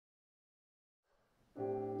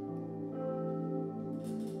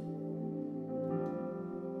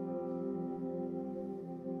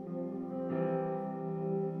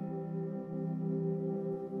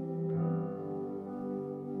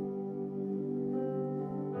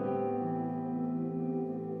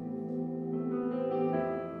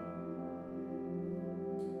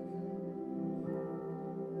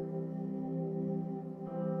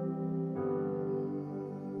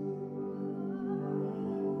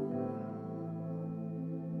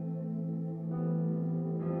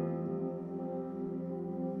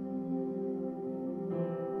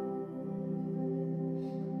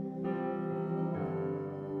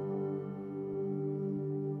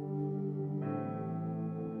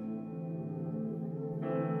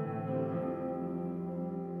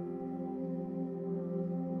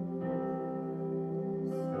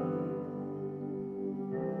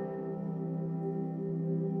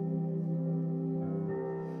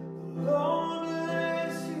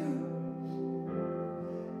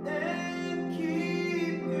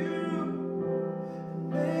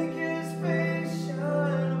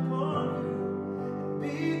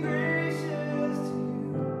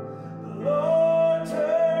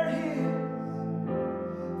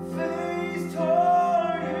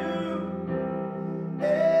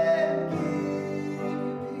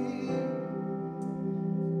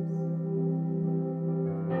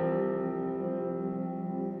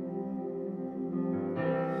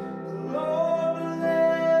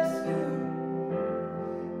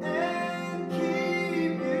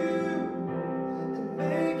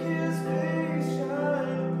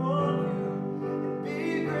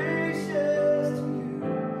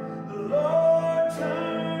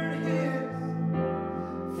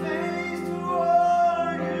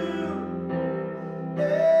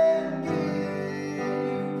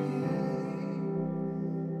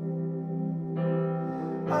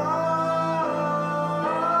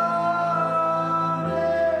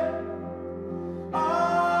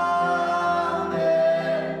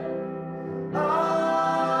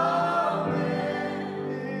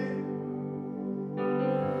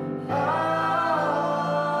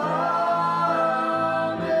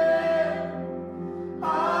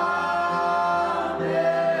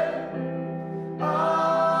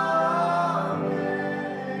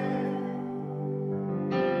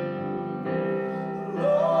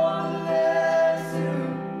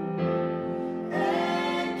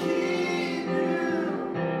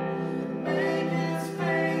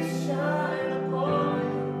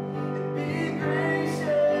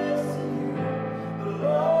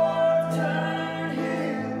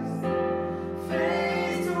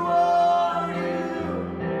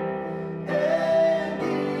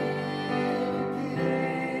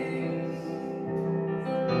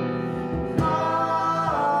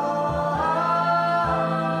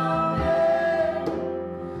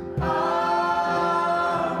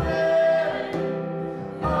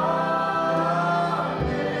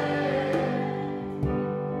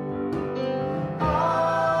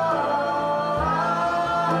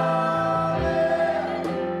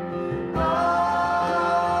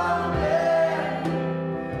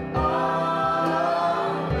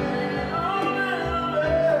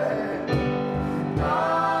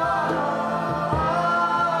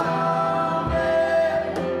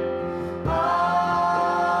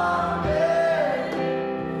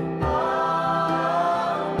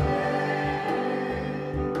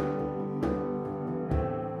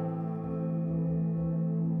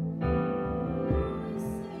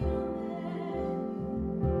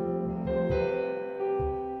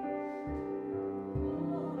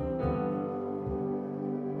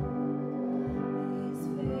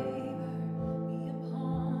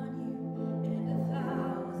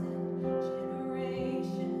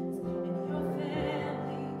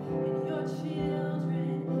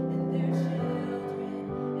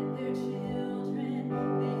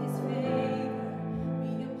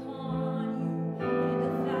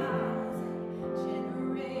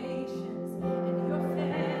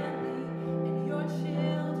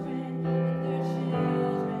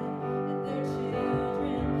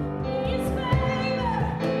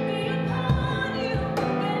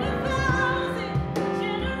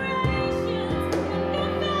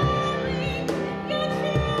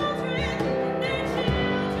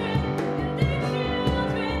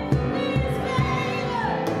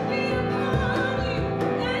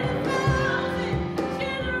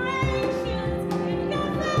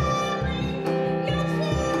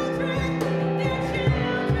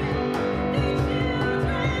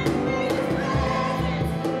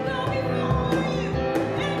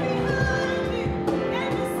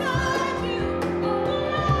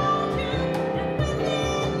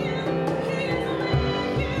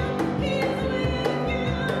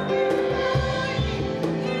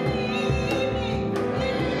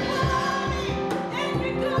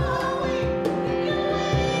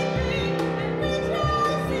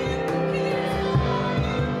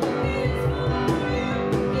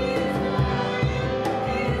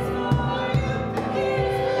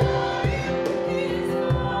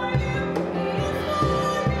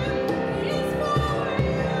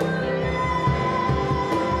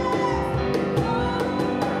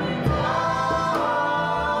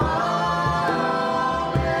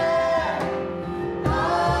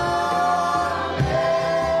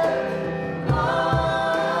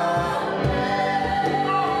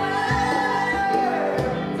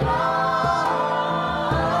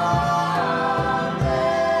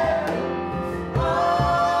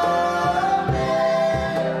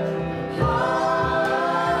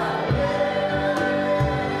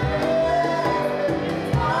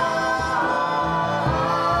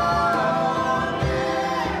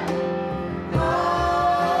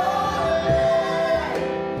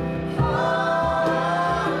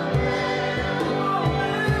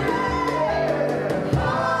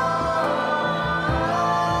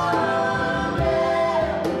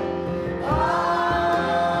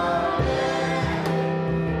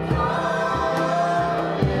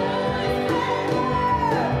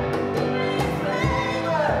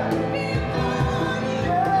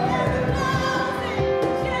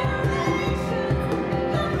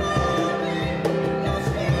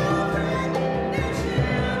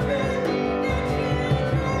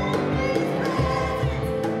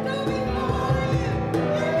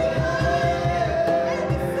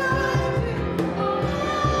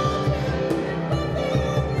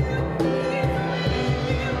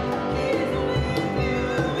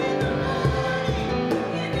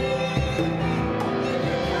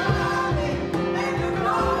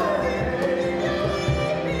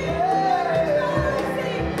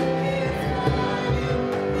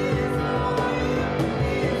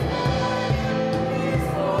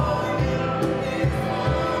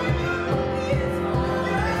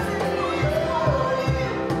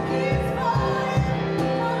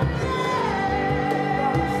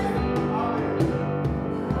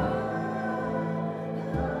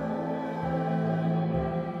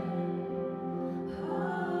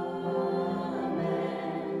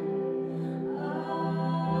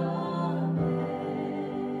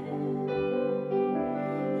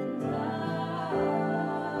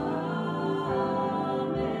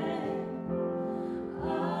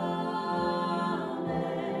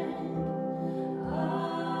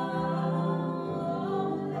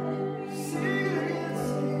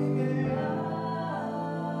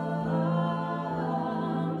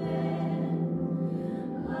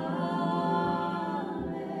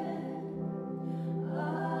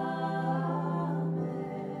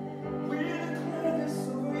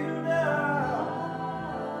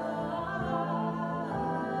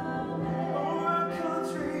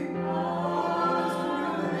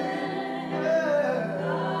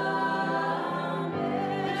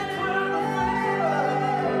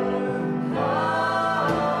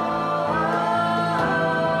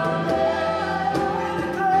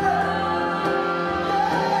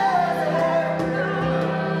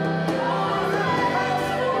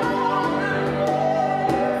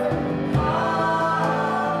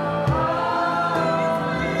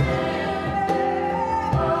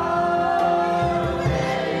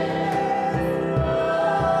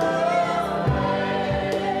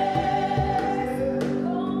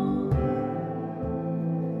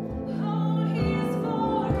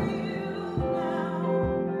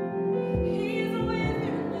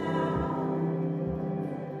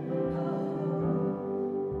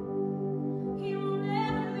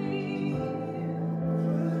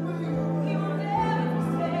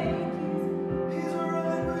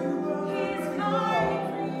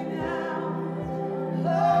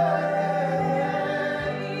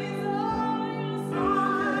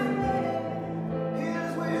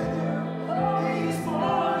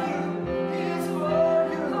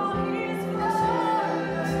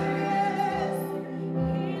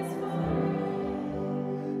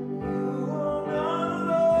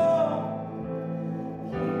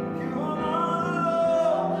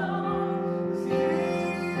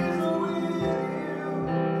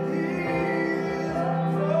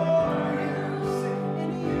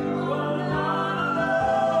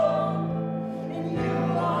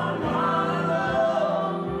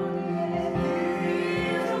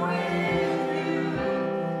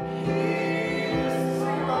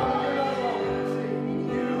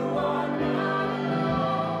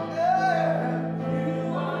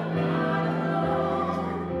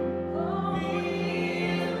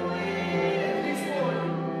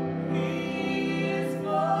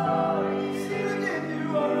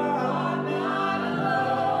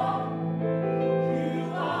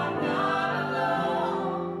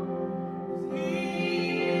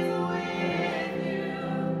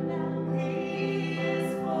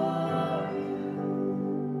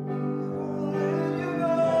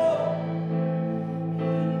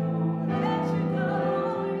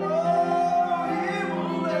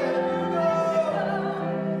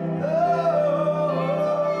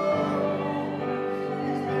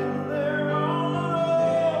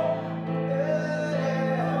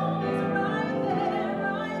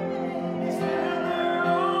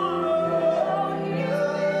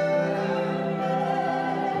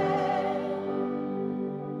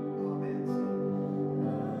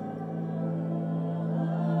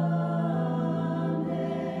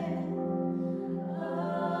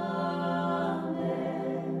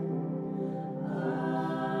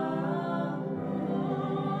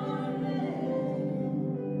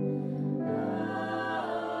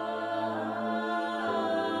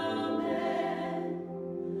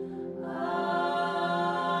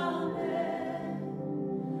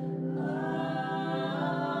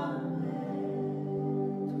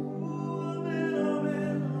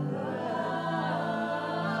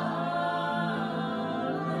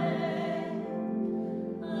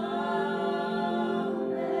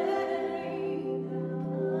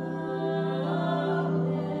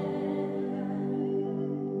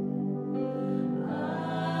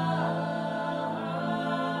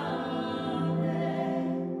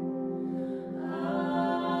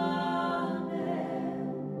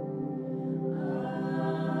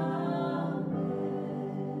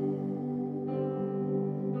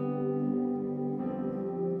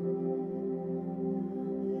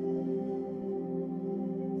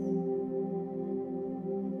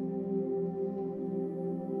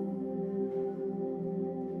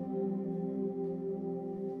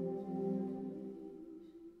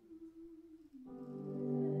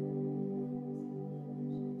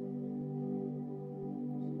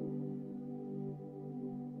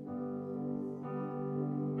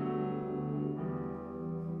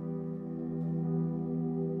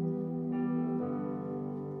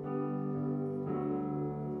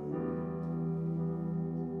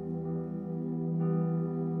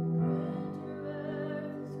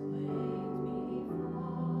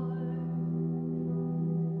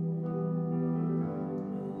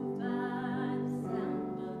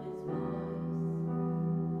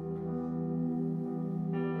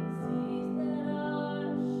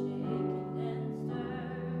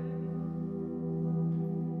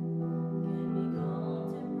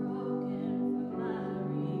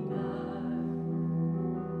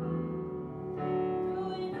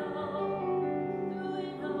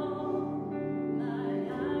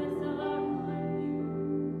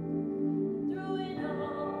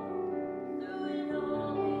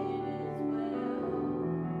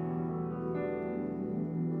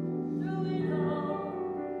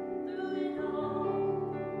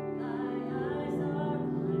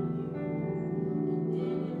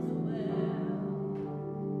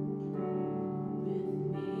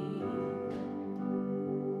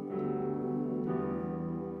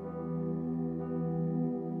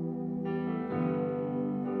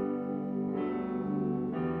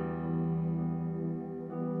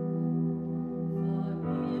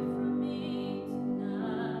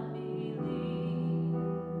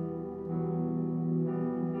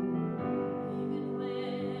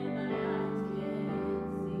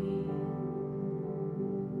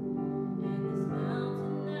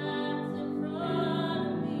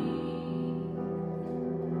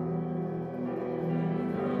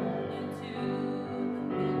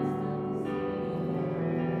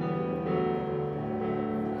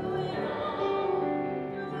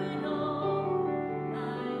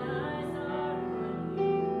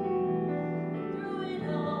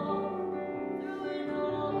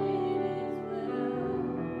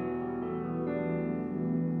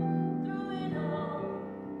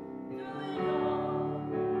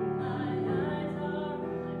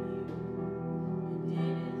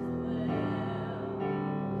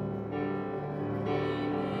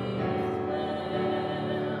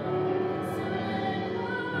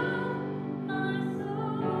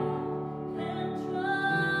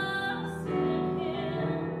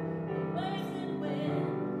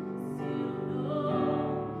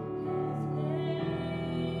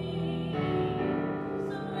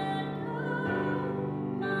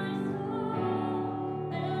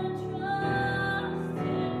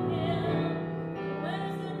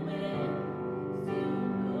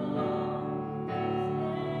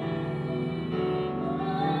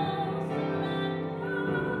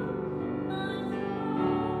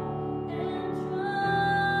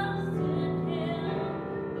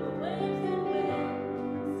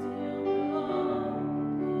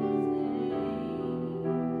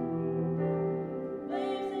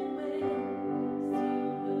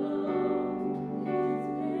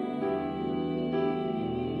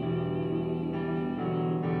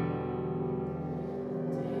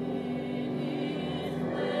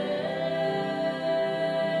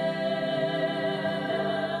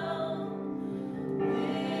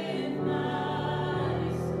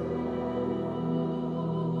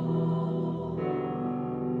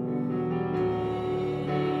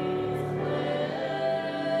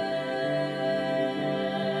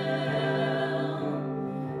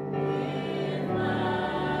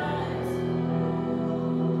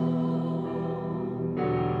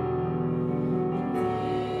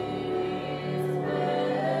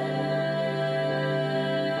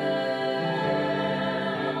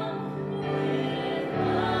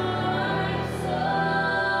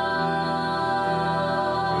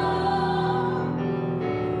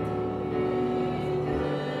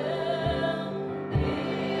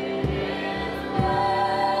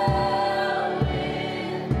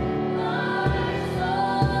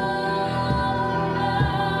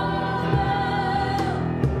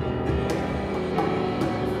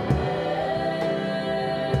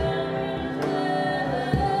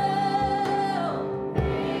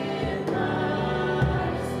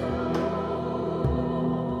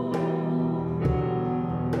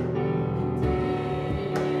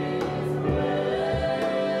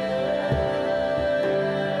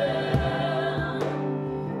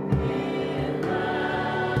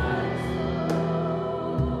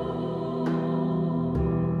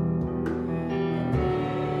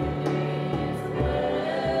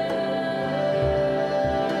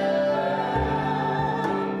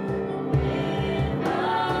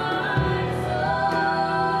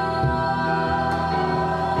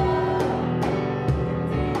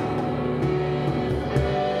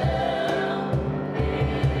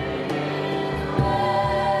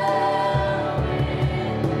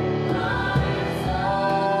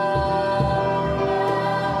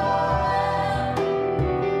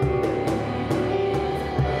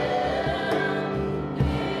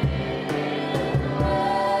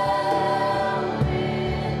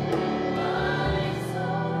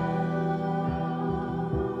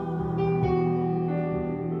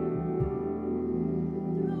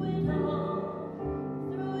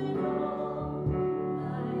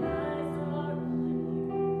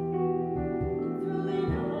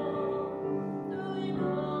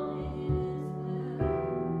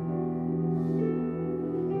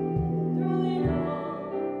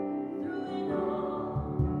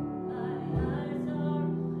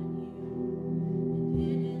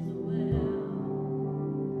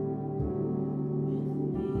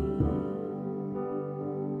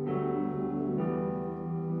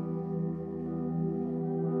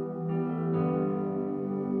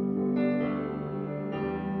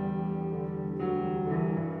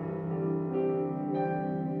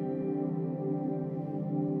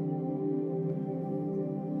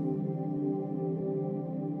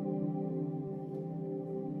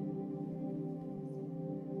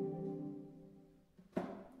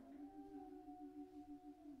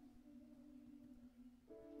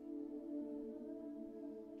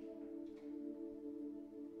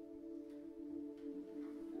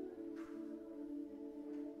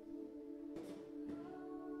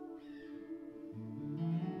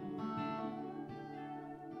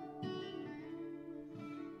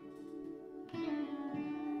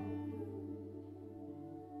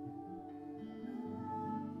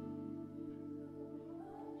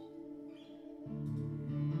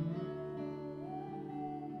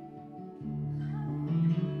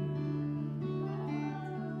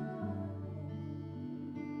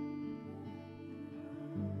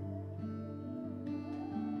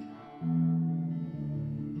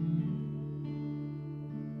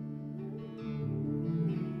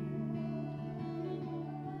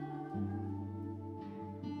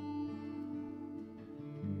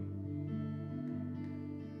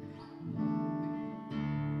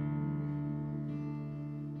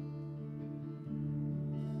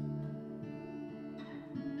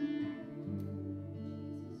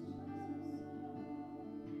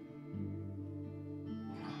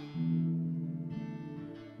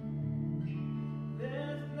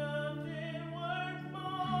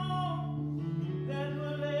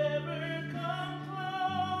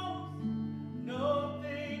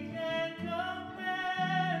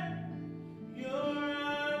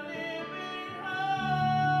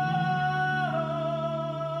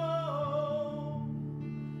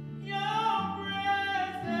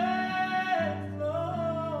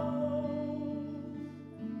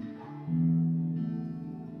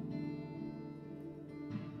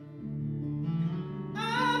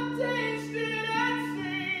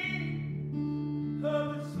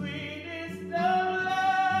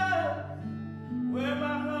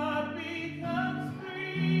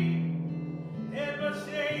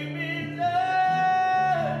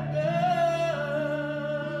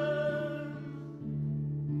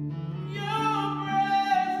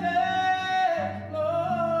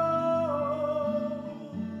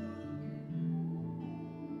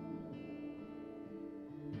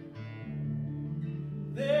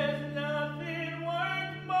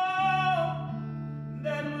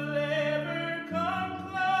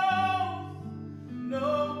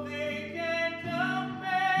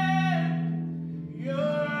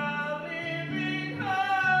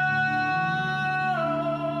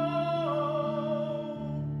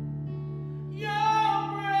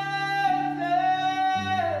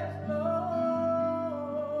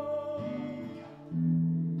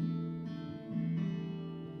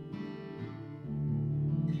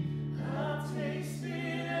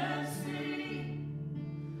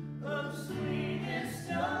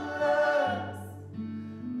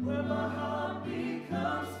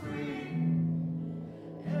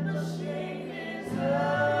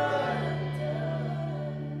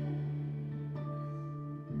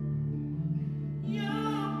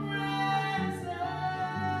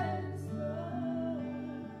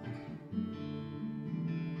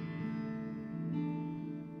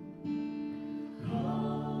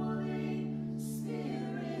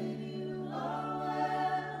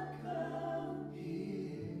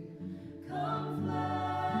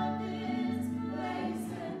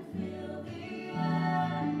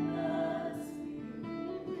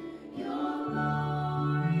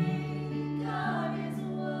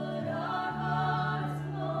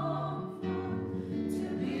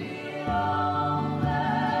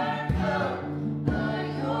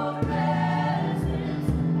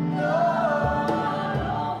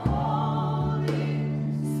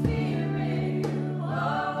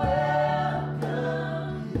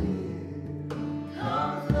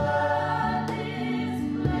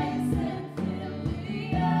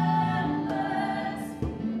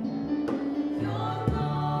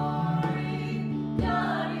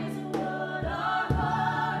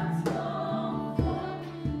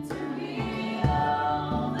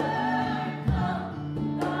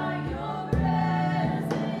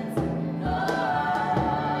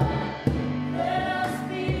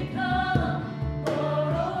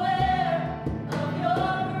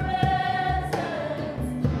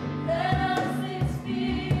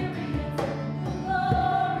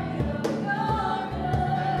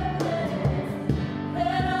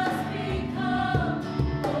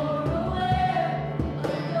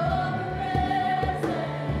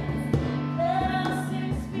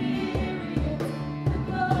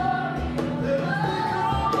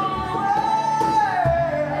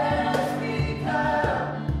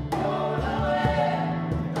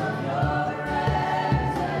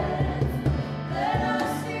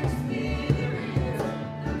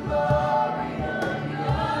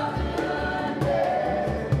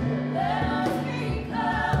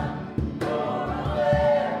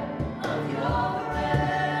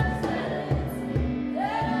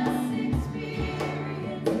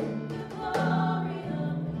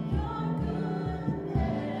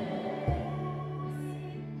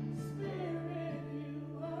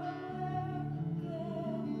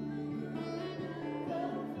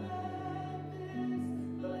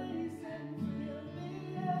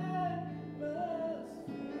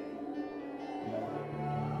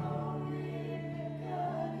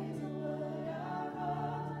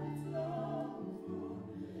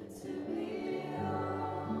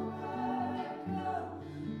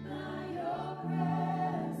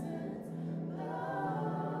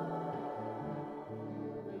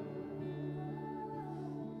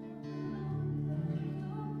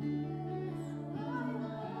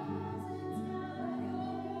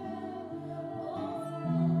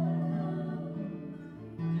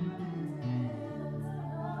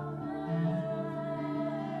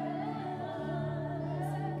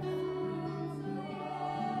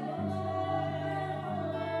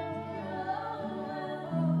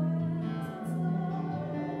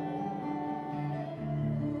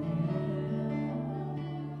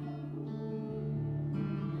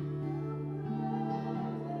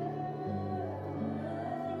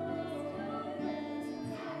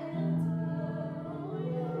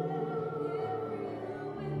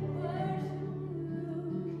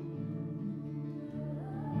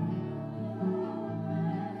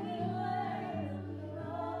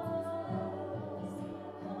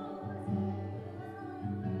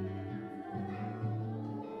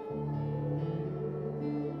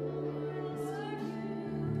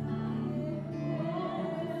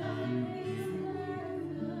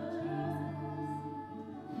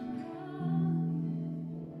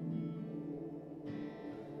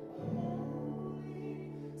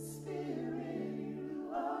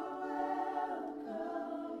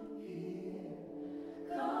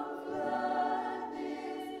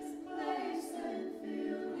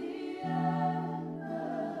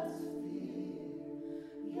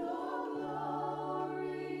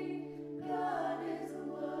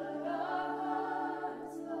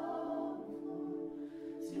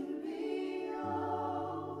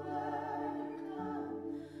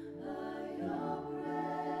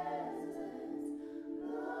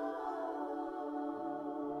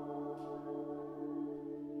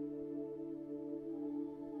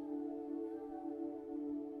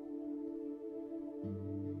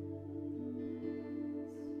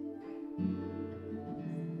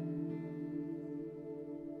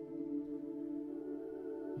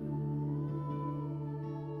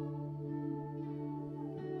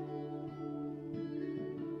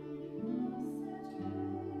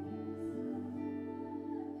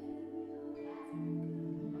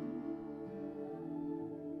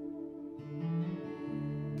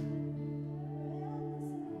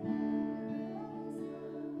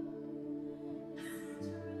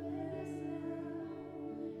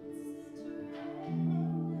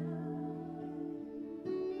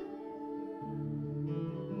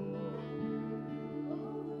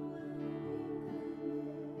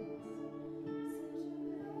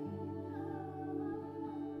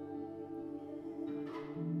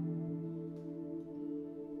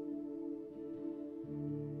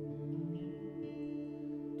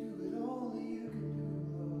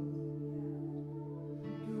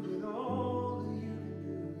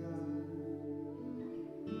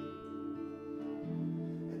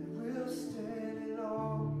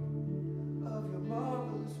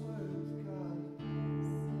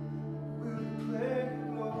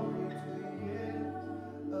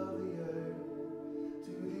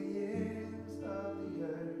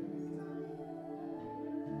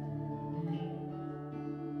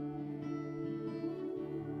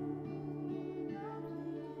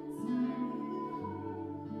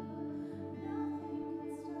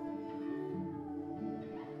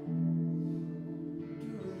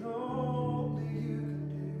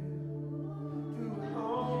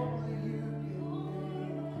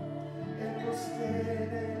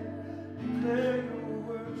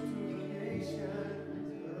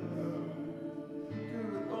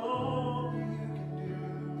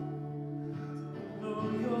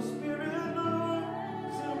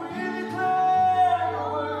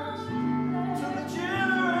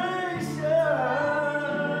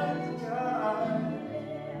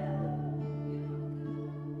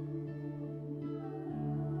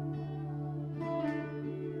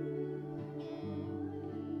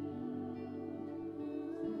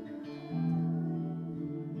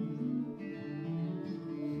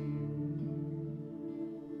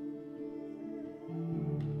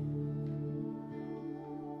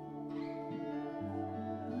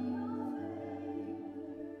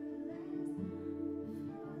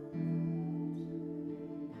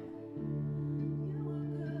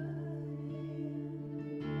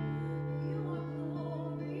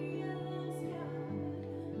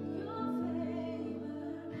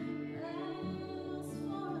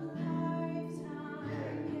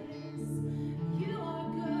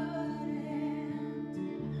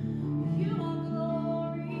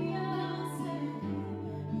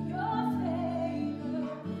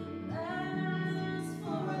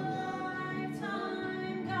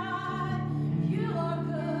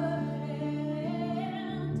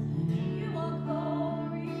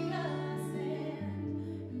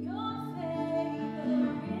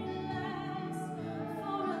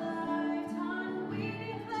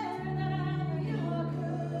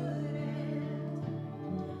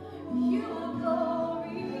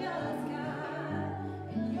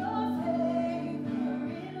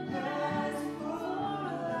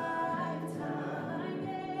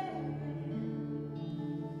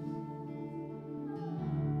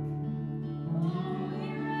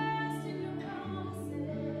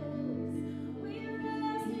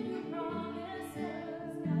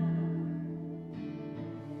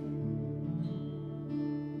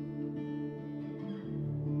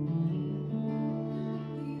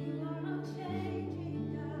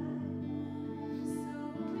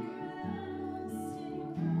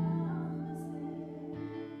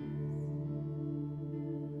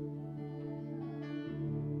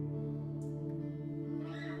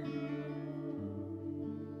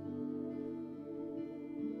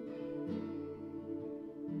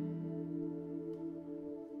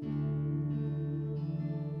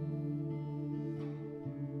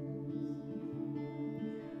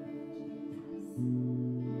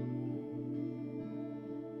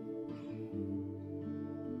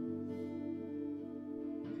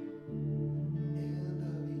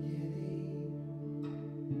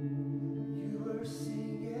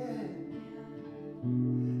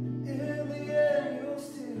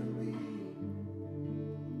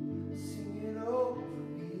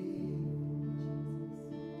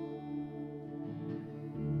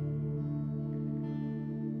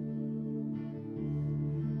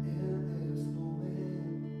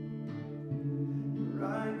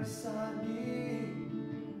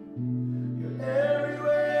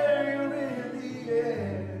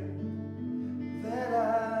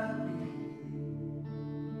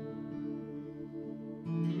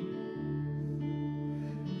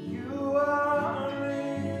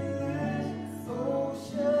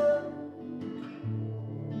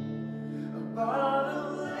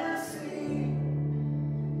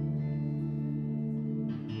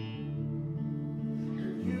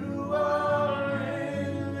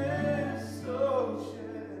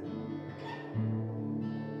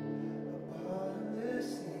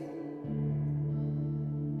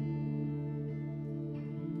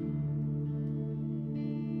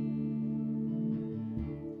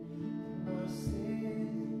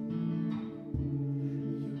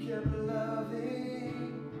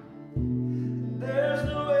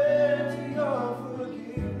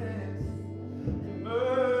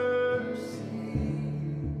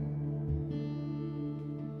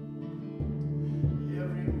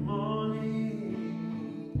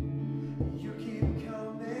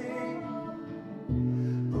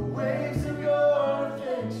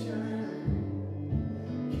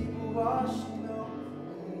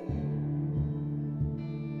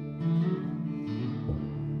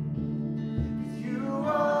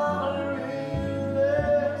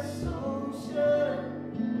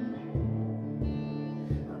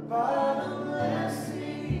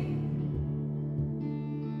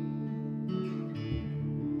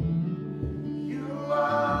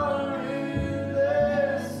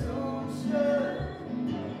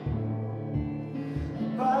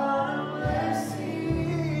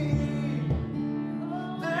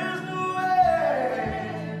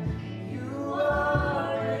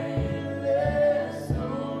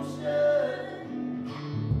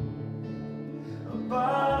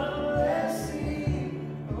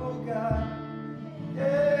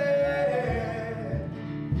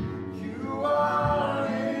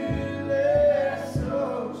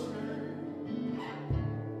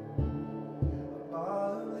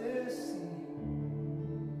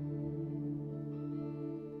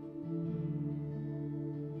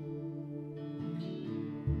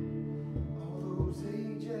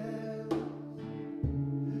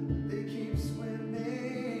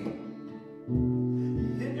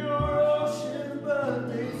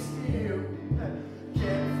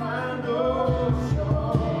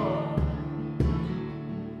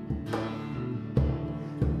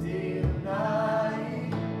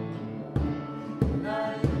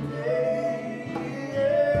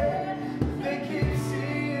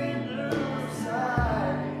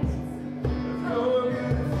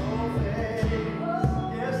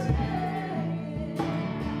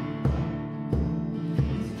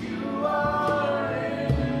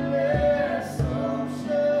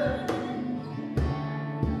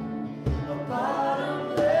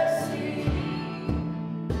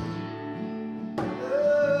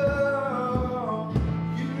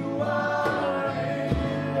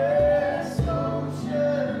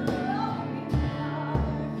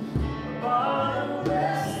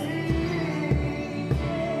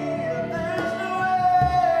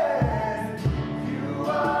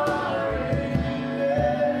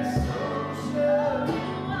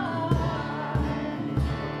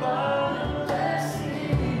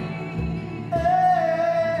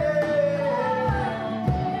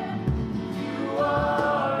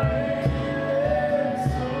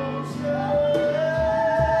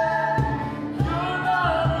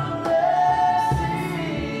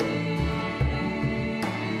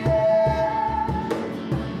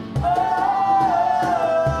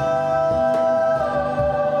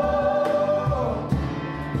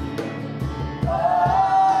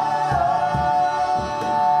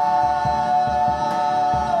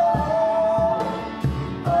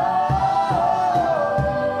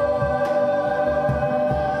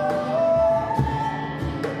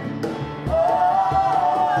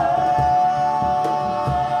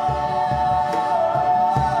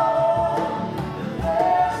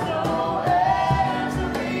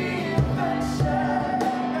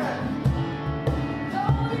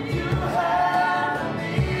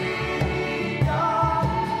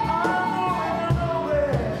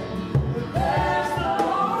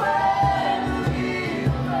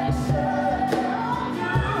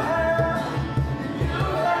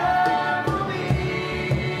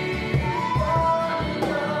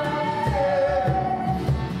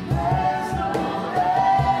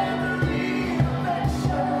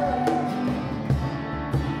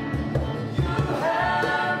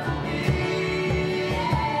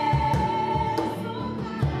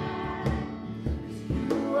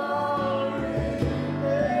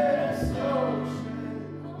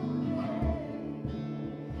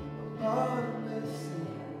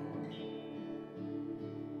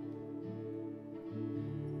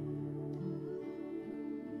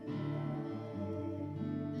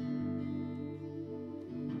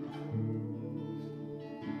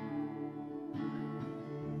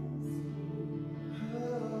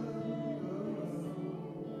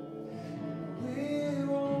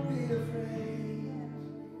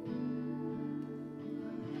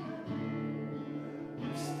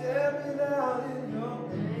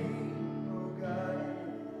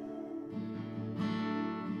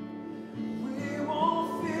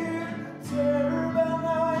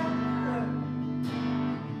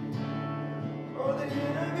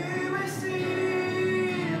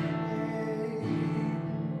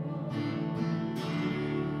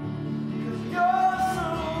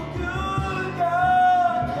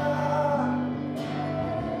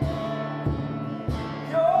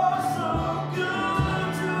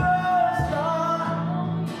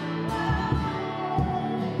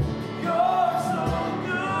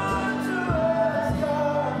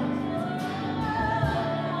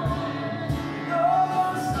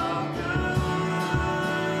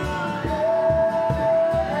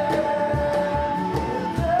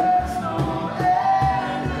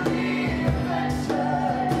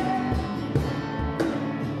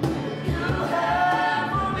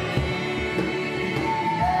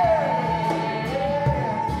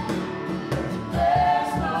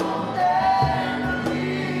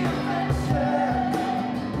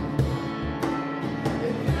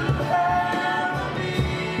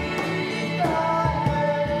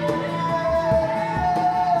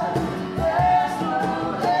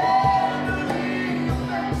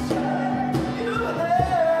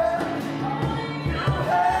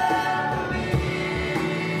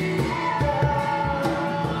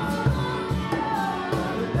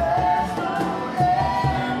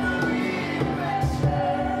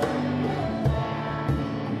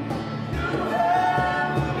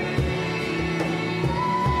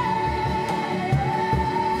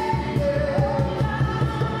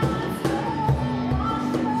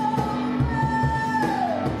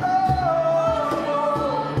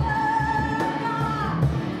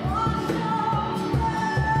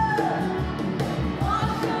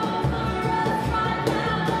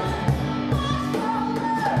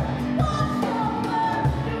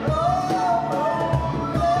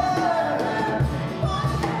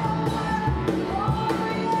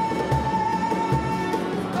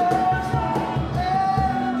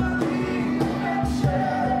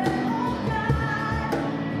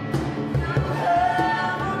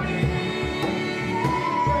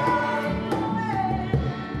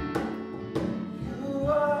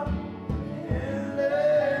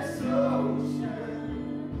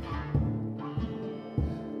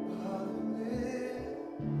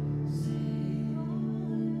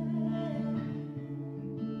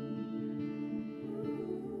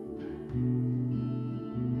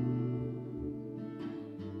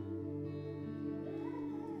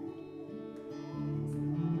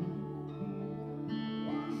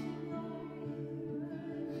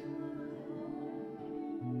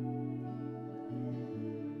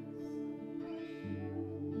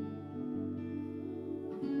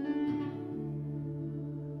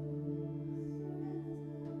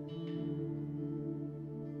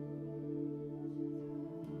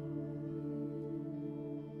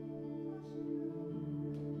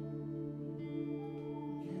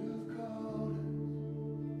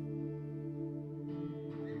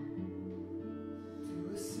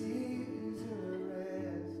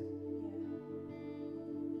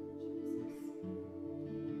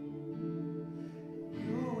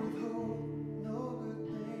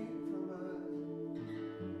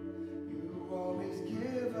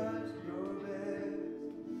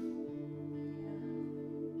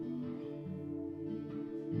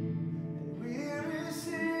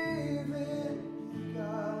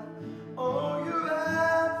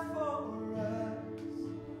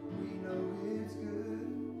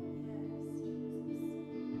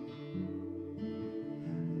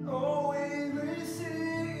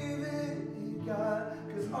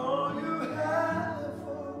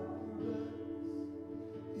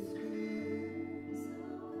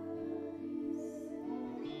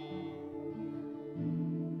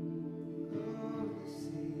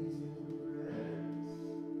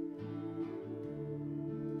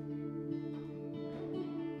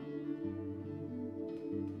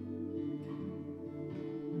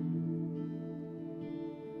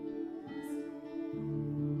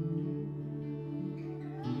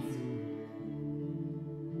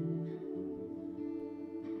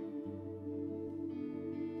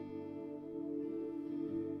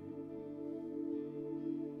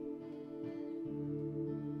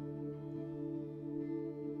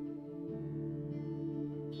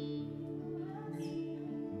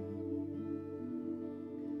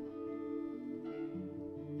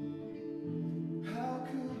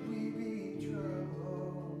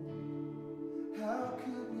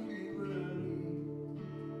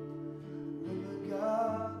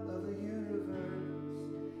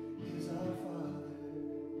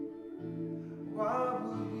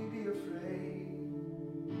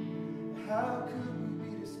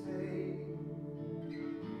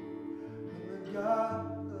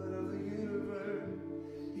God of the universe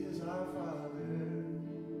is our Father.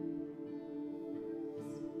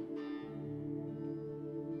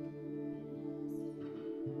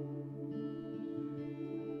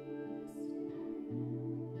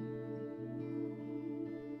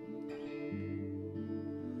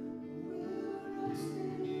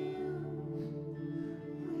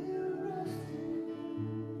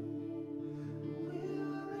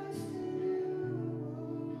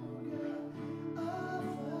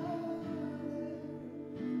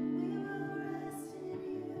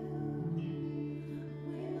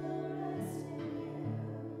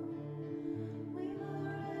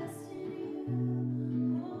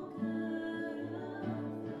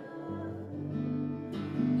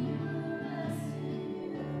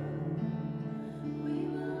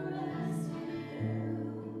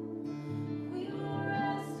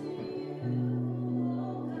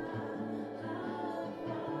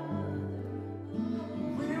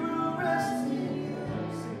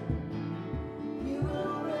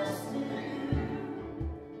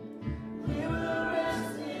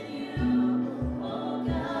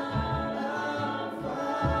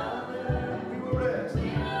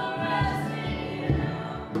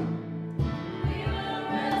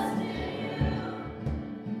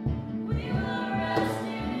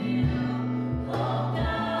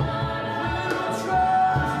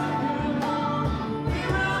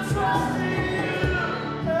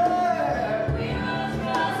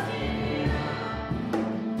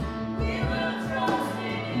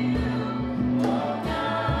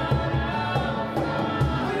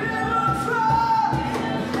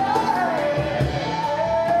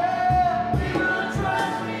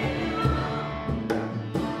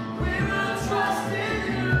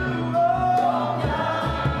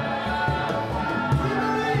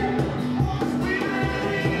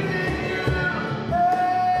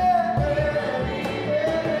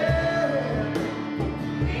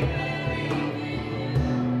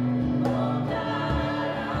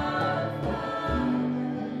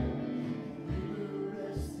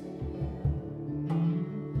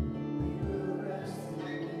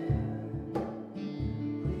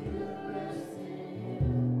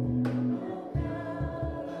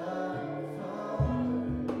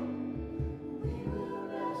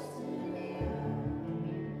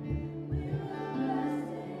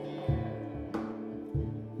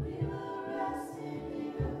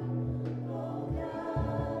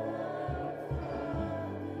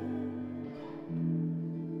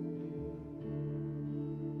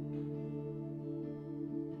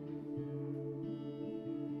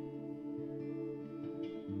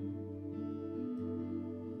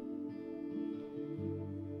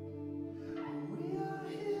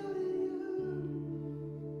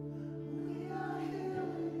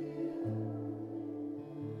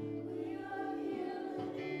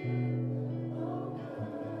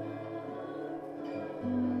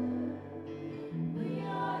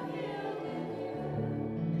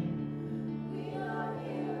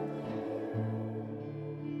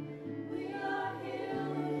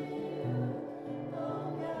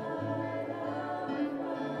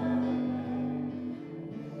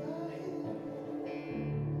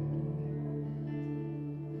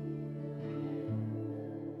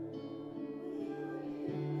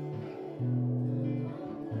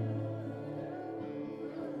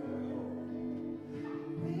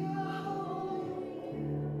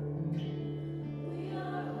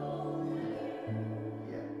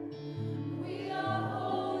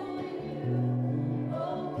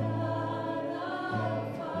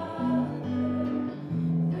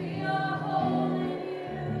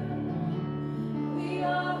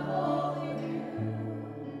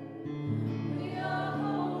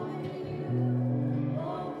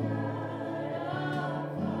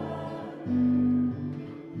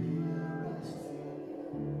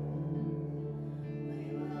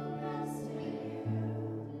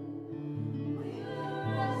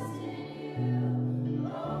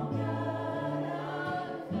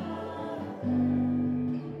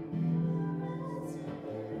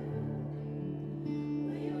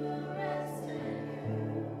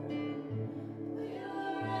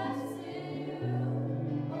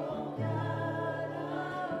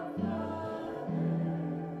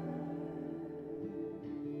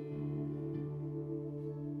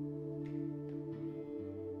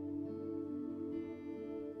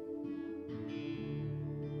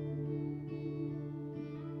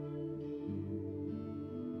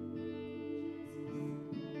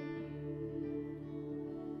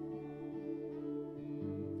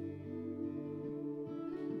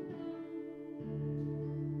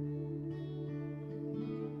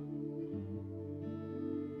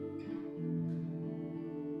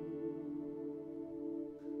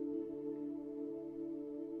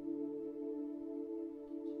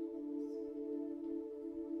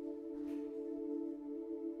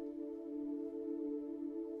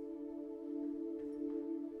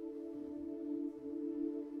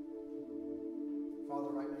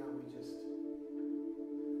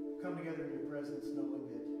 come together in your presence knowing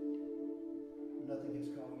that nothing has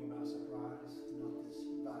caught you by surprise, not this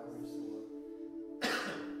virus or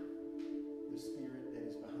the spirit that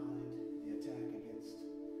is behind the attack against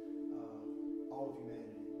all of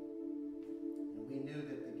humanity. And we knew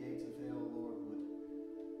that the gates of hell, Lord,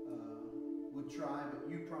 would try, but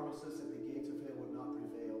you promised us that the gates of hell would not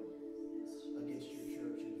prevail against your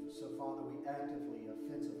church. And so, Father, we actively,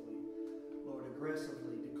 offensively, Lord,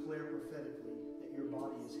 aggressively declare prophetically that your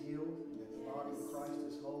body is healed and that the body of Christ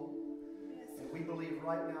is whole. And we believe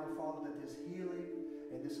right now, Father, that this healing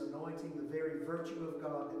and this anointing, the very virtue of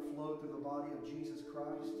God that flowed through the body of Jesus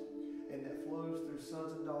Christ and that flows through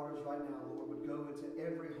sons and daughters right now, Lord, would go into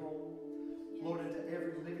every home, Lord, into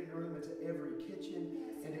every living room, into every kitchen,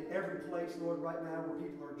 and in every place, Lord, right now where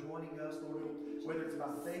people are joining us, Lord, whether it's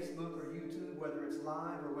by Facebook or YouTube, whether it's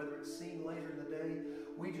live or whether it's seen later in the day,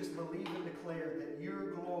 we just believe and declare that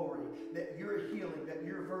your glory, that your healing, that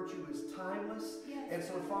your virtue is timeless. And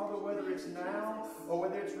so, Father, whether it's now or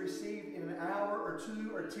whether it's received in an hour or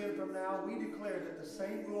 2 or 10 from now, we declare that the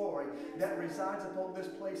same glory that resides upon this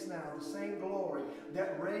place now, the same glory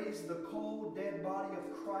that raised the cold, dead body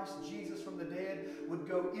of Christ Jesus from the dead would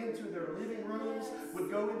go into their living rooms,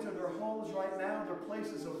 would go into their homes right now, their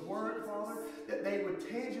places of work, Father, that they would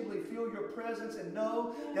tangibly feel your presence and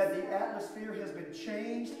know that the atmosphere has been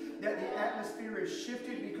changed, that the atmosphere is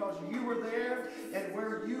shifted because you were there, and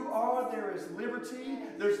where you are, there is liberty.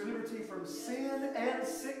 There's liberty from sin and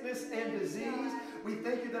sickness and disease. We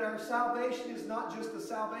thank you that our salvation is not just the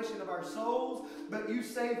salvation of our souls, but you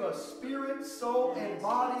save us spirit, soul, and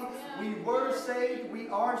body. We were saved, we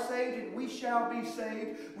are saved, and we shall be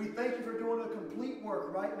saved. We thank you for doing a complete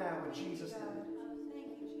work right now in Jesus' name.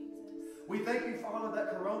 We thank you, Father,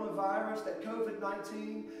 that coronavirus, that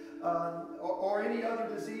COVID-19, or any other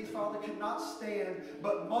disease, Father, cannot stand,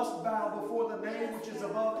 but must bow before the name which is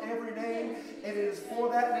above every name. And it is for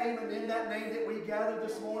that name and in that name that we gather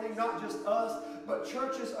this morning, not just us, but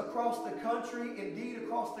churches across the country, indeed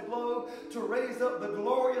across the globe, to raise up the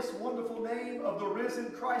glorious, wonderful name of the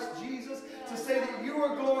risen Christ Jesus, to say that you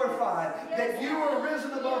are glorified, that you are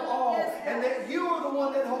risen above all, and that you are the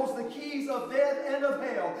one that holds the keys of death and of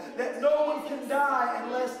hell, that no one can die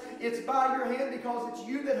unless it's by your hand, because it's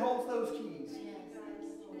you that holds those keys.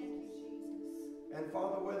 And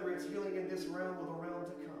Father, whether it's healing in this realm or the realm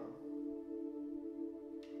to come,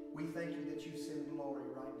 we thank you that you send glory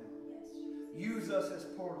right now. Use us as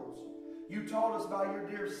portals. You taught us by your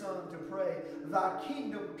dear Son to pray, thy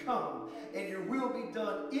kingdom come and your will be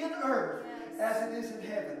done in earth as it is in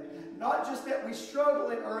heaven. Not just that we struggle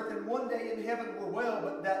in earth and one day in heaven we're well,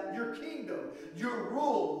 but that your kingdom, your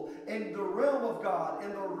rule, and the realm of God,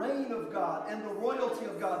 and the reign of God, and the royalty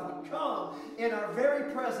of God would come in our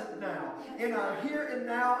very present now, in our here and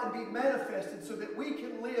now, and be manifested so that we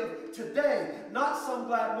can live today, not some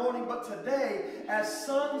glad morning, but today as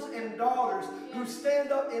sons and daughters who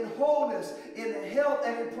stand up in wholeness, in health,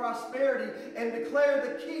 and in prosperity, and declare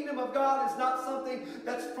the kingdom of God is not something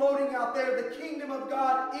that's floating out there. The kingdom of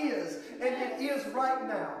God is, and it is right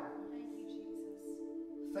now.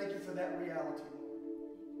 Thank you for that reality, Lord.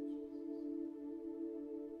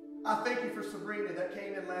 I thank you for Sabrina that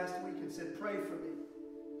came in last week and said, pray for me.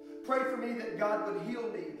 Pray for me that God would heal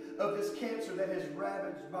me of this cancer that has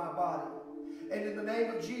ravaged my body. And in the name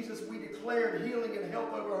of Jesus, we declared healing and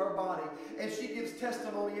health over her body. And she gives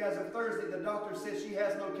testimony as of Thursday. The doctor says she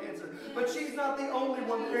has no cancer. But she's not the only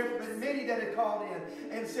one. There have been many that have called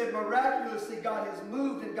in and said, miraculously, God has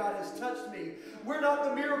moved and God has touched me. We're not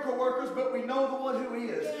the miracle workers, but we know the one who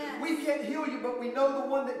is. We can't heal you, but we know the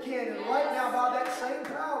one that can. And right now, by that same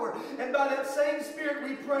power and by that same Spirit,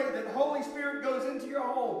 we pray that Holy Spirit goes into your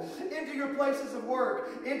home, into your places of work,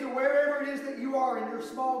 into wherever it is that you are in your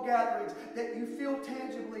small gatherings, that you feel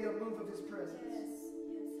tangibly a move of His presence.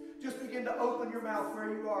 Just begin to open your mouth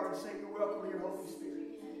where you are and say, you're welcome here, Holy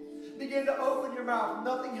Spirit. Begin to open your mouth.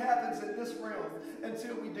 Nothing happens in this realm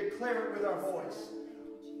until we declare it with our voice.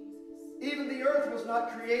 Even the earth was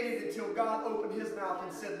not created until God opened His mouth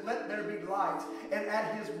and said, let there be light. And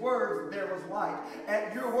at His words, there was light.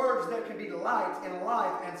 At your words, there can be light and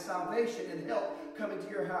life and salvation and help coming to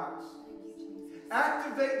your house.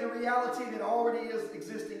 Activate the reality that already is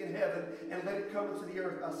existing in heaven and let it come into the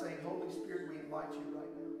earth by saying, Holy Spirit, we invite you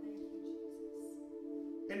right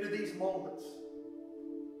now into these moments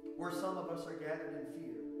where some of us are gathered in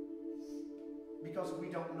fear because we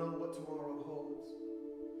don't know what tomorrow holds.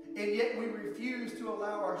 And yet we refuse to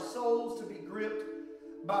allow our souls to be gripped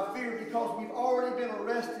by fear because we've already been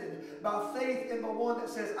arrested by faith in the one that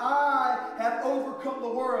says, I have overcome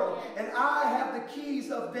the world and I have the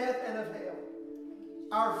keys of death and of hell.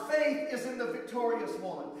 Our faith is in the victorious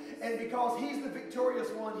one. And because he's the victorious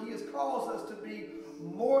one, he has caused us to be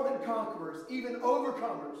more than conquerors, even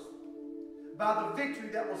overcomers, by the victory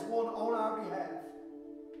that was won on our behalf,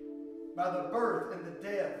 by the birth and the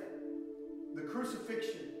death, the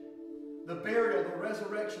crucifixion, the burial, the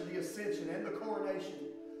resurrection, the ascension, and the coronation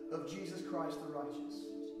of Jesus Christ the righteous.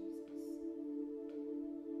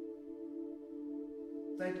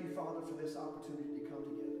 Thank you, Father, for this opportunity to come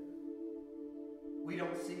together. We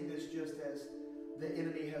don't see this just as the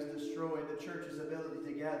enemy has destroyed the church's ability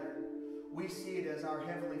to gather. We see it as our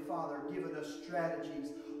Heavenly Father giving us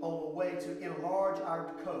strategies on the way to enlarge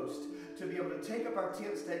our coast, to be able to take up our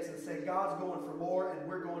tent stakes and say, God's going for more and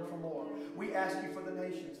we're going for more. We ask you for the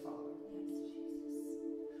nations, Father.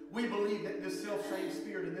 We believe that this self-same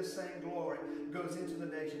spirit and this same glory goes into the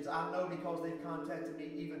nations. I know because they've contacted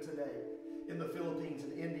me even today in the Philippines,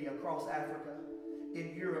 in India, across Africa,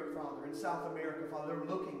 in Europe, Father, in South America, Father. They're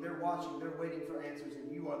looking, they're watching, they're waiting for answers,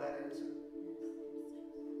 and you are that answer.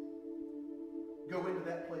 Go into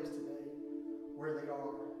that place today where they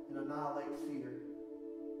are and annihilate fear.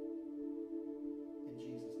 In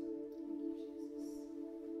Jesus' name.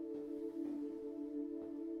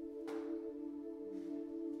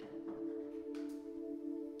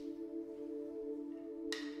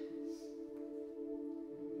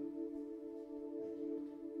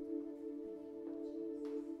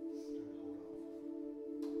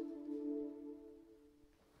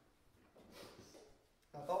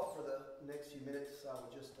 I thought for the next few minutes I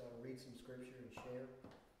would just read some scripture and share.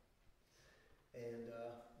 And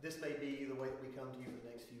this may be the way that we come to you for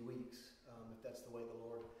the next few weeks. If that's the way the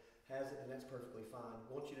Lord has it, then that's perfectly fine.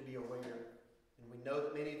 I want you to be aware, and we know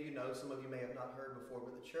that many of you know, some of you may have not heard before,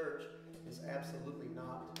 but the church is absolutely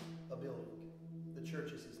not a building. The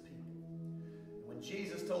church is his people. And when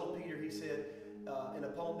Jesus told Peter, he said, and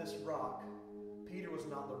upon this rock, Peter was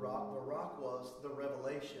not the rock was the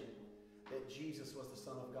revelation that Jesus was the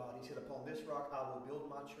Son of God. He said, upon this rock I will build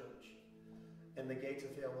my church, and the gates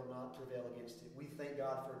of hell will not prevail against it. We thank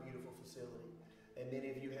God for a beautiful facility. And many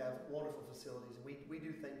of you have wonderful facilities, and we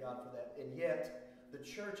do thank God for that. And yet, the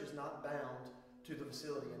church is not bound to the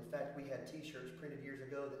facility. In fact, we had t-shirts printed years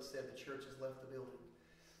ago that said the church has left the building.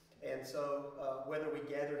 And so, whether we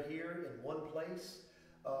gather here in one place,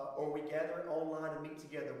 or we gather online and meet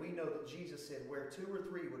together, we know that Jesus said, where 2 or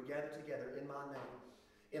 3 would gather together in my name,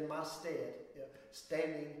 in my stead,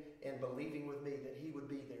 standing and believing with me that he would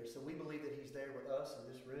be there. So we believe that he's there with us in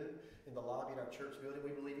this room, in the lobby of our church building.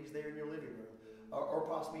 We believe he's there in your living room, or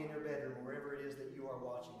possibly in your bedroom, wherever it is that you are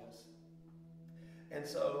watching us. And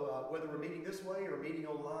so whether we're meeting this way or meeting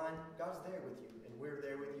online, God's there with you, and we're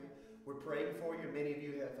there with you. We're praying for you. Many of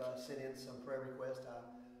you have sent in some prayer requests. I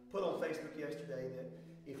put on Facebook yesterday that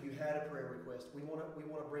if you had a prayer request, we want to bring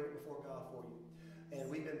it before God for you. And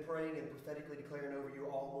we've been praying and prophetically declaring over you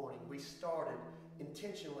all morning. We started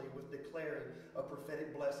intentionally with declaring a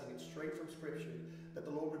prophetic blessing. It's straight from Scripture, that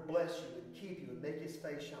the Lord would bless you and keep you and make his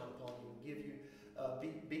face shine upon you and give you,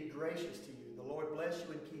 be gracious to you. The Lord bless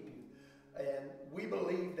you and keep you. And we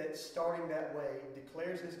believe that starting that way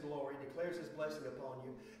declares his glory, declares his blessing upon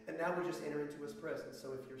you. And now we just enter into his presence.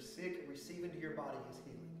 So if you're sick, receive into your body his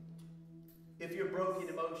healing. If you're broken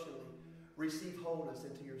emotionally, receive wholeness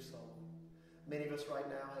into your soul. Many of us right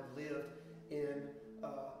now have lived in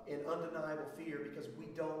undeniable fear because we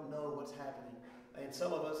don't know what's happening. And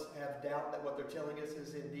some of us have doubt that what they're telling us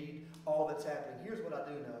is indeed all that's happening. Here's what I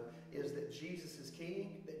do know, is that Jesus is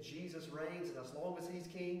king, that Jesus reigns, and as long as he's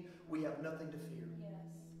king, we have nothing to fear. Yes.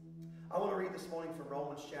 I want to read this morning from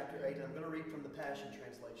Romans chapter 8, and I'm going to read from the Passion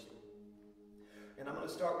Translation. And I'm going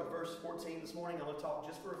to start with verse 14 this morning. I'm going to talk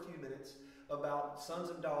just for a few minutes about sons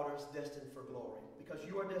and daughters destined for glory. Because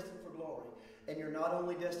you are destined for glory. And you're not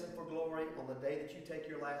only destined for glory on the day that you take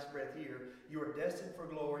your last breath here, you are destined for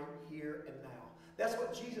glory here and now. That's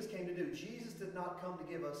what Jesus came to do. Jesus did not come to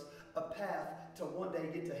give us a path to one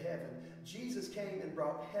day get to heaven. Jesus came and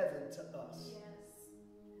brought heaven to us. Yes.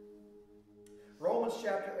 Romans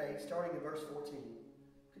chapter 8, starting in verse 14.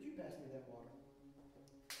 Could you pass me that water?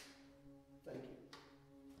 Thank you.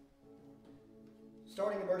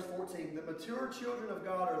 Starting in verse 14, the mature children of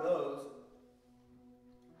God are those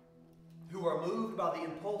who are moved by the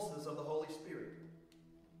impulses of the Holy Spirit.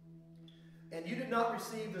 And you did not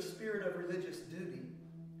receive the spirit of religious duty,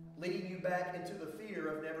 leading you back into the fear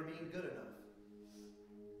of never being good enough.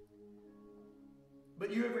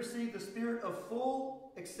 But you have received the spirit of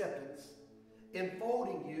full acceptance,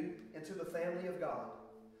 enfolding you into the family of God.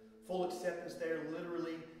 Full acceptance there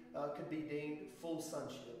literally could be deemed full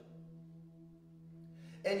sonship.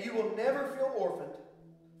 And you will never feel orphaned,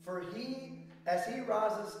 for he, as he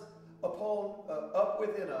rises up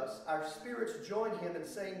within us, our spirits join him in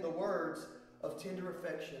saying the words of tender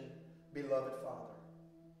affection, Beloved Father.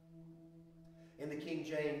 In the King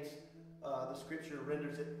James, the scripture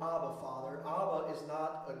renders it Abba, Father. Abba is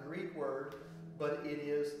not a Greek word, but it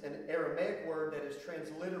is an Aramaic word that is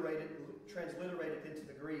transliterated into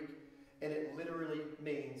the Greek, and it literally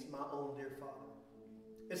means my own dear Father.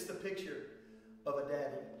 It's the picture of a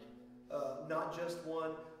daddy, not just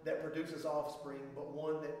one that produces offspring, but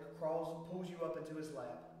one that pulls you up into his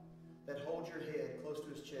lap, that holds your head close to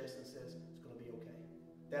his chest and says, it's going to be okay.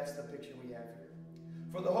 That's the picture we have here.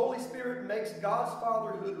 For the Holy Spirit makes God's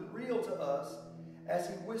fatherhood real to us as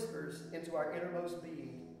he whispers into our innermost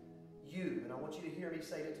being, you, and I want you to hear me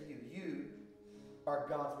say it to you, you are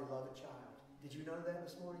God's beloved child. Did you know that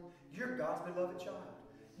this morning? You're God's beloved child.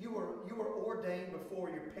 You were ordained before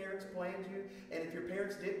your parents planned you, and if your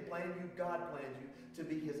parents didn't plan you, God planned you to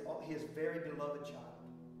be his very beloved child.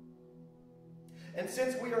 And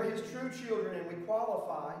since we are his true children and we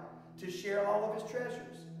qualify to share all of his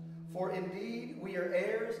treasures, for indeed we are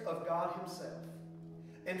heirs of God himself.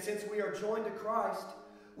 And since we are joined to Christ,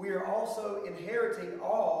 we are also inheriting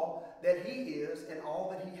all that he is and all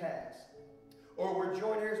that he has. Or we're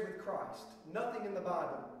joint heirs with Christ. Nothing in the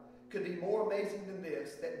Bible could be more amazing than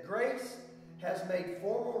this, that grace has made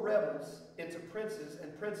former rebels into princes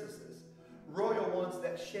and princesses, royal ones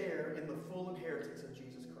that share in the full inheritance of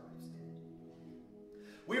Jesus Christ.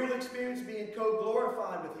 We will experience being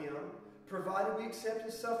co-glorified with him, provided we accept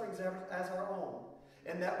his sufferings as our own.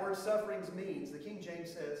 And that word sufferings means, the King James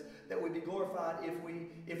says, that we'd be glorified if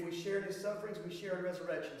we share in his sufferings, we share in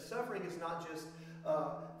resurrection. Suffering is not just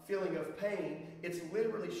feeling of pain, it's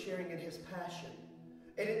literally sharing in his passion.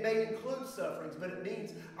 And it may include sufferings, but it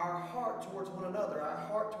means our heart towards one another, our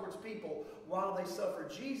heart towards people while they suffer.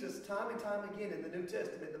 Jesus, time and time again in the New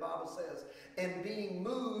Testament, the Bible says, and being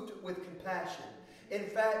moved with compassion. In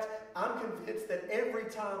fact, I'm convinced that every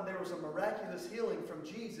time there was a miraculous healing from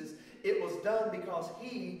Jesus, it was done because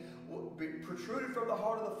he protruded from the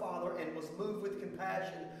heart of the Father and was moved with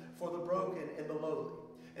compassion for the broken and the lowly.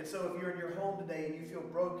 And so if you're in your home today and you feel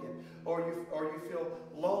broken, or you feel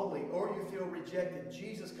lonely, or you feel rejected,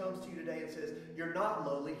 Jesus comes to you today and says, you're not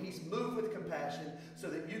lonely. He's moved with compassion so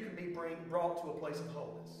that you can be brought to a place of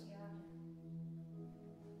wholeness. Yeah.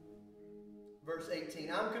 Verse 18,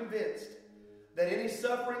 I'm convinced that any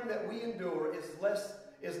suffering that we endure is less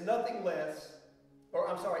than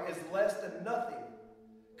nothing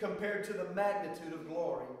compared to the magnitude of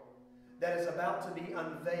glory that is about to be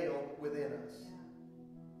unveiled within us.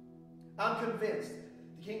 I'm convinced.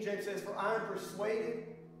 The King James says, for I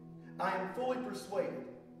am fully persuaded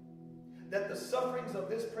that the sufferings of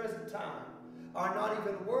this present time are not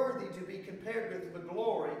even worthy to be compared with the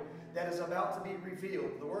glory that is about to be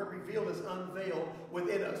revealed. The word revealed is unveiled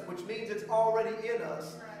within us, which means it's already in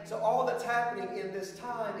us. So all that's happening in this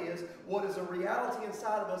time is what is a reality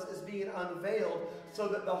inside of us is being unveiled so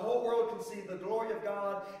that the whole world can see the glory of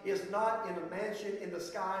God is not in a mansion in the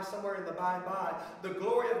sky somewhere in the by and by. The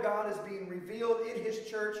glory of God is being revealed in his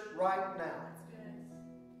church right now.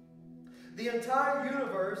 The entire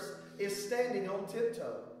universe is standing on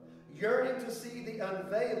tiptoe, yearning to see the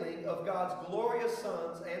unveiling of God's glorious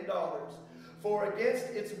sons and daughters. For against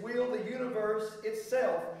its will, the universe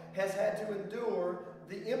itself has had to endure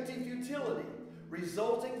the empty futility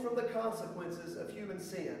resulting from the consequences of human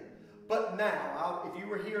sin. But now, if you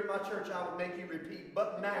were here in my church, I would make you repeat,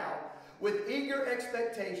 but now, with eager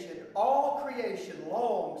expectation, all creation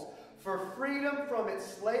longs for freedom from its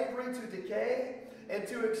slavery to decay and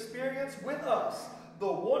to experience with us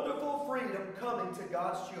the wonderful freedom coming to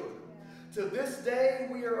God's children. To this day,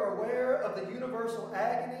 we are aware of the universal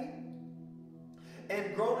agony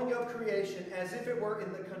and groaning of creation as if it were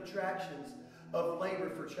in the contractions of labor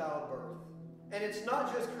for childbirth. And it's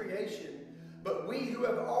not just creation, but we who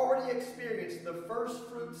have already experienced the first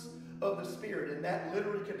fruits of the Spirit, and that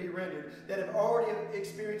literally can be rendered, that have already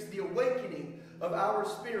experienced the awakening of our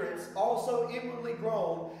spirits, also inwardly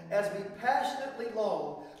groan as we passionately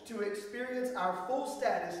long to experience our full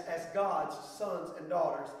status as God's sons and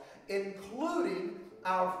daughters, including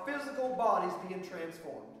our physical bodies being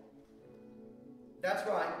transformed. That's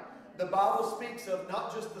right. The Bible speaks of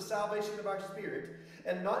not just the salvation of our spirit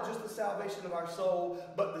and not just the salvation of our soul,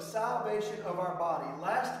 but the salvation of our body.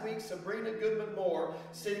 Last week, Sabrina Goodman Moore,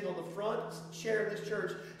 sitting on the front chair of this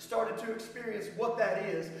church, started to experience what that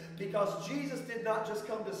is, because Jesus did not just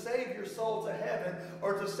come to save your soul to heaven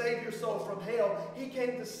or to save your soul from hell. He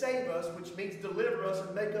came to save us, which means deliver us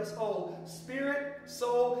and make us whole, spirit,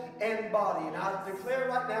 soul, and body. And I declare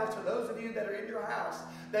right now to those of you that are in your house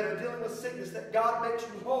that are dealing with sickness that God makes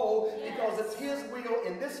you whole thankful because it's His will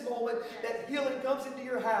in this moment that healing comes into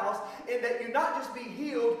your house and that you not just be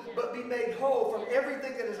healed, but be made whole from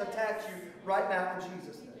everything that has attacked you right now in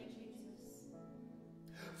Jesus' name.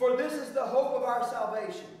 For this is the hope of our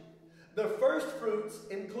salvation, the first fruits,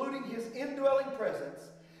 including His indwelling presence,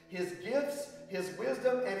 His gifts, His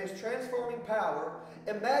wisdom, and His transforming power.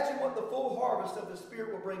 Imagine what the full harvest of the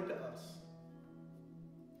Spirit will bring to us.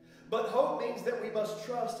 But hope means that we must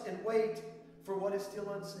trust and wait for what is still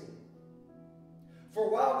unseen. For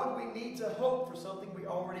why would we need to hope for something we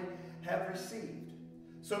already have received?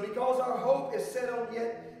 So because our hope is set on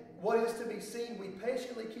yet what is to be seen, we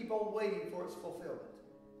patiently keep on waiting for its fulfillment.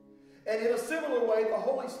 And in a similar way, the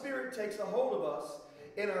Holy Spirit takes a hold of us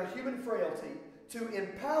in our human frailty to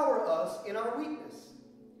empower us in our weakness.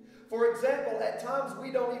 For example, at times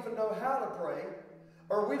we don't even know how to pray,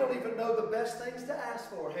 or we don't even know the best things to ask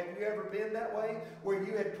for. Have you ever been that way, where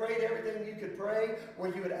you had prayed everything you could pray,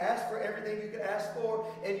 where you had asked for everything you could ask for,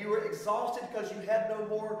 and you were exhausted because you had no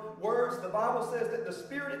more words? The Bible says that the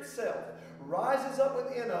Spirit itself rises up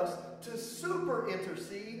within us to super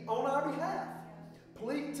intercede on our behalf,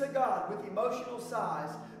 pleading to God with emotional sighs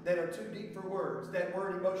that are too deep for words. That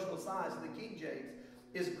word emotional sighs in the King James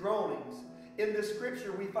is groanings. In this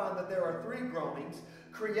scripture we find that there are three groanings.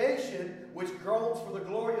 Creation, which groans for the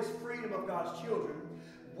glorious freedom of God's children.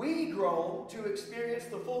 We groan to experience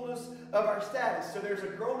the fullness of our status. So there's a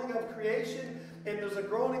groaning of creation and there's a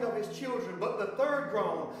groaning of His children. But the third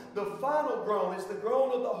groan, the final groan, is the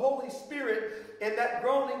groan of the Holy Spirit. And that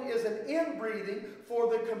groaning is an inbreathing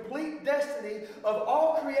for the complete destiny of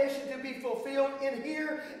all creation to be fulfilled in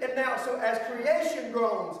here and now. So as creation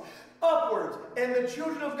groans upwards and the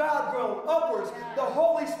children of God groan upwards, the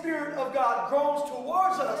Holy Spirit of God groans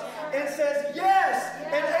towards us and says yes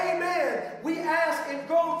and amen. We ask and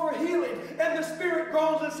groan for healing, and the Spirit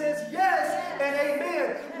groans and says yes and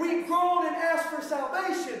amen. We groan and ask for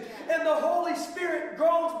salvation, and the Holy Spirit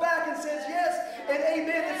groans back and says yes and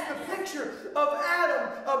amen. It's the picture of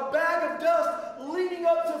Adam, a bag of dust leading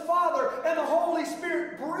up to Father, and the Holy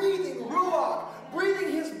Spirit breathing ruach,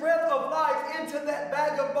 breathing His breath of life into that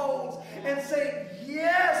bag of bones and saying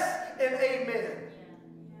yes and amen.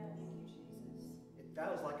 It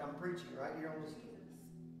sounds like I'm preaching right here on the screen.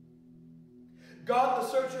 God, the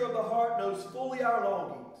searcher of the heart, knows fully our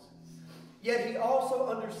longings, yet He also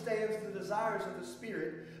understands the desires of the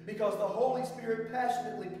Spirit, because the Holy Spirit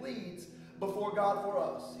passionately pleads before God for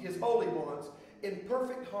us, His holy ones, in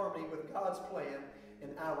perfect harmony with God's plan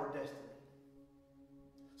and our destiny.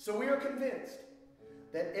 So we are convinced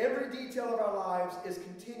that every detail of our lives is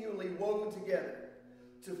continually woven together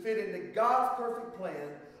to fit into God's perfect plan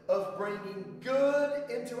of bringing good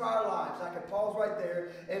into our lives. I can pause right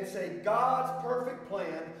there and say God's perfect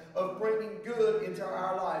plan of bringing good into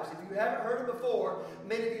our lives. If you haven't heard it before,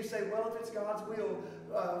 many of you say, well, if it's God's will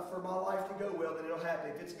for my life to go well, then it'll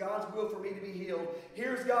happen. If it's God's will for me to be healed,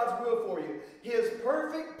 here's God's will for you. His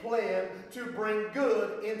perfect plan to bring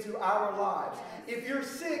good into our lives. If you're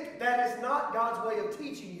sick, that is not God's way of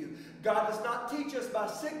teaching you. God does not teach us by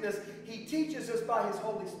sickness. He teaches us by His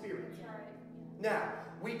Holy Spirit. Now,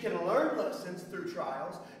 we can learn lessons through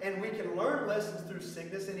trials, and we can learn lessons through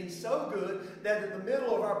sickness, and He's so good that in the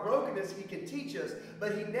middle of our brokenness, He can teach us.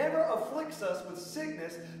 But He never afflicts us with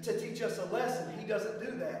sickness to teach us a lesson. He doesn't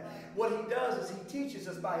do that. What He does is He teaches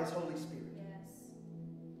us by His Holy Spirit.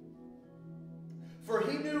 For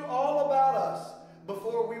He knew all about us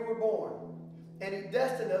before we were born, and He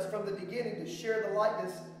destined us from the beginning to share the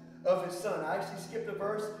likeness of His Son. I actually skipped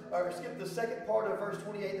the second part of verse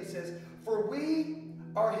 28 that says, for we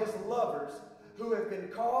are His lovers who have been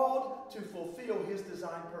called to fulfill His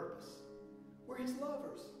design purpose. We're His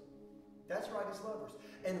lovers. That's right, His lovers.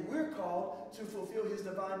 And we're called to fulfill His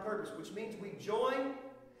divine purpose, which means we join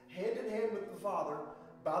hand in hand with the Father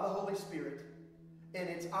by the Holy Spirit. And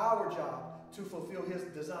it's our job to fulfill His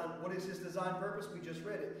design. What is His design purpose? We just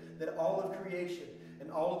read it. That all of creation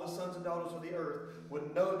and all of the sons and daughters of the earth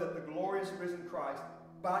would know that the glorious risen Christ,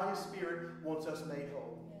 by His Spirit, wants us made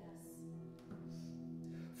whole.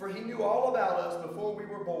 For He knew all about us before we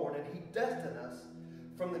were born, and He destined us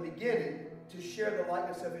from the beginning to share the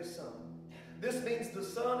likeness of His Son. This means the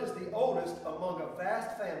Son is the oldest among a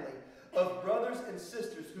vast family of brothers and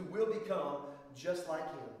sisters who will become just like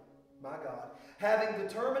Him. My God. Having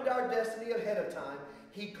determined our destiny ahead of time,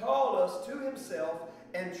 He called us to Himself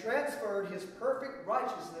and transferred His perfect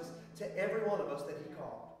righteousness to every one of us that He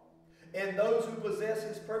called. And those who possess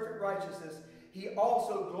His perfect righteousness, He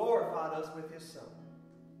also glorified us with His Son.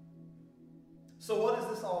 So what does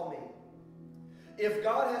this all mean? If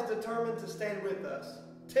God has determined to stand with us,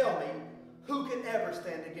 tell me, who can ever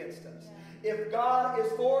stand against us? If God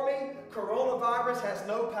is for me, coronavirus has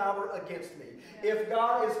no power against me. If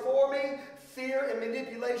God is for me, fear and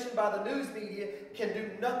manipulation by the news media can do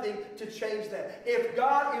nothing to change that. If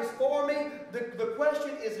God is for me, the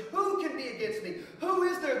question is, who can be against me? Who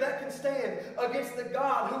is there that can stand against the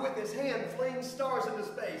God who with his hand flings stars into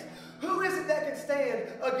space? Who is it that can stand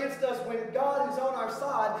against us when God who's on our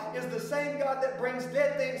side is the same God that brings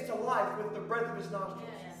dead things to life with the breath of his nostrils?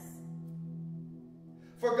 Yes.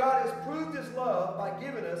 For God has proved his love by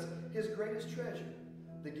giving us his greatest treasure,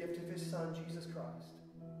 the gift of his Son, Jesus Christ.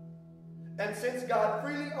 And since God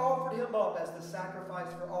freely offered him up as the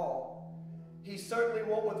sacrifice for all, he certainly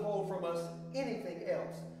won't withhold from us anything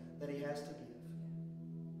else that he has to give.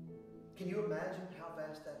 Can you imagine how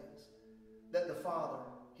vast that is? That the Father,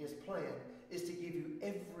 his plan, is to give you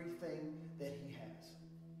everything that he has.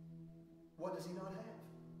 What does he not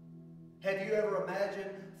have? Have you ever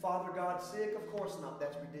imagined Father God sick? Of course not.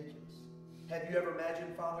 That's ridiculous. Have you ever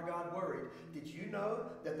imagined Father God worried? Did you know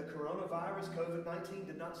that the coronavirus, COVID-19,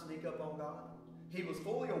 did not sneak up on God? He was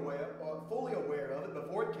fully aware of it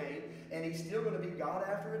before it came, and he's still going to be God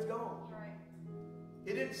after it's gone. Right.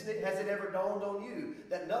 It didn't. Has it ever dawned on you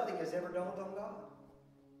that nothing has ever dawned on God?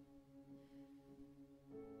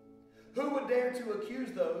 Who would dare to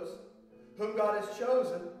accuse those whom God has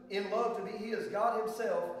chosen in love to be his? God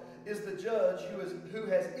himself is the judge who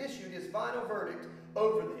has issued his final verdict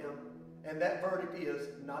over them, and that verdict is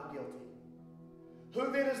not guilty.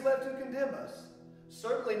 Who then is left to condemn us?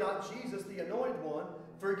 Certainly not Jesus, the anointed one,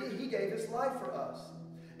 for he gave his life for us.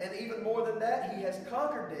 And even more than that, he has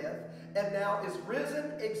conquered death, and now is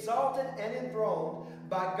risen, exalted, and enthroned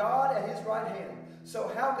by God at his right hand.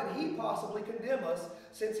 So how can he possibly condemn us,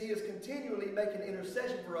 since he is continually making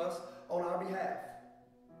intercession for us on our behalf?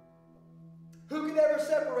 Who can ever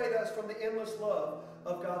separate us from the endless love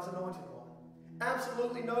of God's anointed one?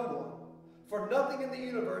 Absolutely no one. For nothing in the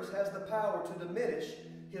universe has the power to diminish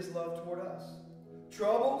his love toward us.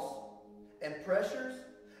 Troubles and pressures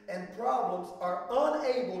and problems are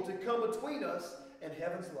unable to come between us and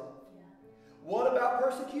heaven's love. Yeah. What about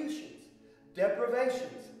persecutions,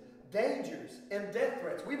 deprivations, dangers, and death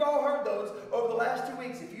threats? We've all heard those over the last 2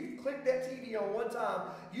 weeks. If you've clicked that TV on one time,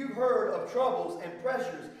 you've heard of troubles and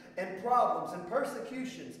pressures and problems and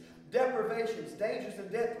persecutions, deprivations, dangers,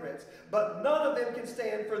 and death threats. But none of them can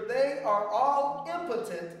stand, for they are all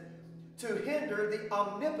impotent to hinder the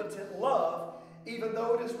omnipotent love, even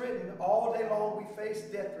though it is written, all day long we face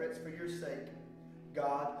death threats for your sake.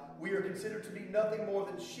 God, we are considered to be nothing more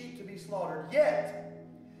than sheep to be slaughtered. Yet,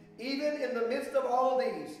 even in the midst of all of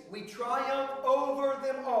these, we triumph over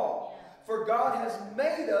them all. For God has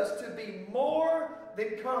made us to be more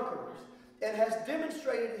than conquerors, and has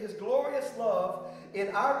demonstrated his glorious love in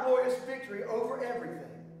our glorious victory over everything.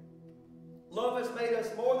 Love has made us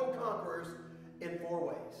more than conquerors in 4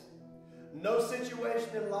 ways. No situation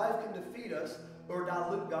in life can defeat us or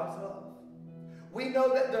dilute God's love. We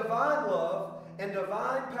know that divine love and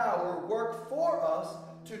divine power work for us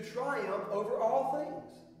to triumph over all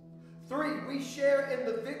things. 3, we share in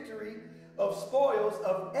the victory of spoils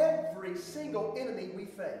of every single enemy we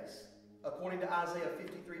face, according to Isaiah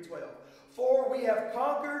 53:12. 4, we have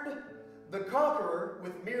conquered the conqueror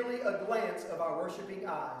with merely a glance of our worshiping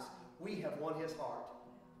eyes. We have won his heart.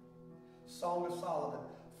 Song of Solomon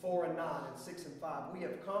 4:9 and 6 and 5. We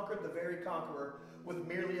have conquered the very conqueror with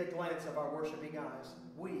merely a glance of our worshiping eyes.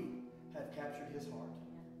 We have captured his heart.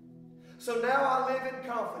 So now I live in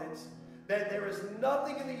confidence that there is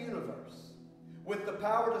nothing in the universe with the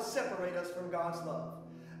power to separate us from God's love.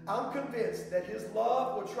 I'm convinced that his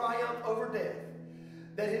love will triumph over death,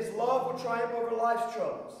 that his love will triumph over life's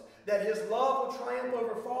troubles, that his love will triumph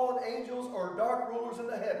over fallen angels or dark rulers in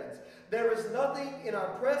the heavens. There is nothing in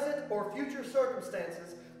our present or future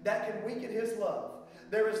circumstances that can weaken his love.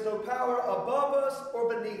 There is no power above us or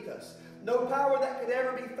beneath us. No power that could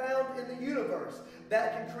ever be found in the universe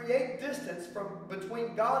that can create distance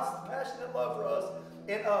between God's passionate love for us,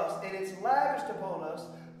 and it's lavished upon us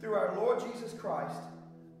through our Lord Jesus Christ,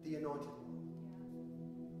 the Anointed One.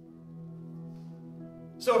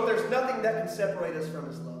 So if there's nothing that can separate us from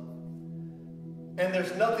his love, and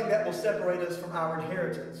there's nothing that will separate us from our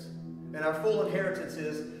inheritance, and our full inheritance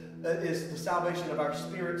is the salvation of our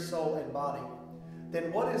spirit, soul, and body,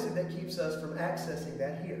 then what is it that keeps us from accessing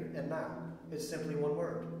that here and now? It's simply one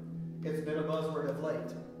word. It's been a buzzword of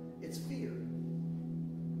late. It's fear.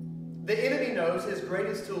 The enemy knows his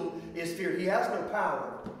greatest tool is fear. He has no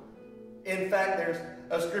power. In fact, there's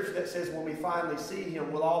a scripture that says when we finally see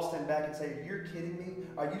him, we'll all stand back and say, "You're kidding me?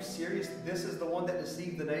 Are you serious? This is the one that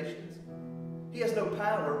deceived the nations?" He has no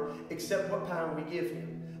power except what power we give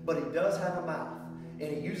him. But he does have a mouth.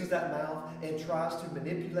 And he uses that mouth and tries to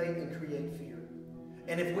manipulate and create fear.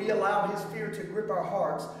 And if we allow his fear to grip our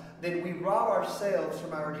hearts, then we rob ourselves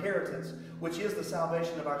from our inheritance, which is the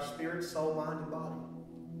salvation of our spirit, soul, mind, and body.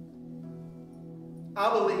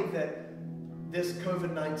 I believe that this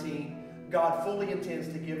COVID-19, God fully intends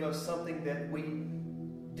to give us something that we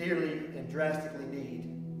dearly and drastically need,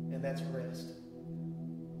 and that's rest.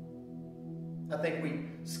 I think we,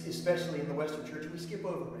 especially in the Western church, we skip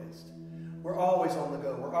over rest. We're always on the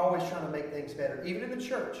go. We're always trying to make things better. Even in the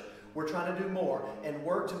church, we're trying to do more and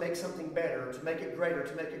work to make something better, to make it greater,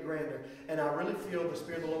 to make it grander. And I really feel the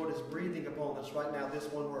Spirit of the Lord is breathing upon us right now this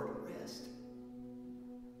one word, rest.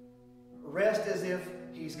 Rest as if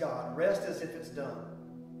he's God. Rest as if it's done.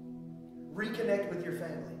 Reconnect with your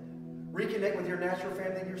family. Reconnect with your natural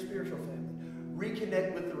family and your spiritual family.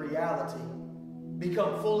 Reconnect with the reality.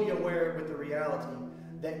 Become fully aware with the reality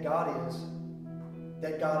that God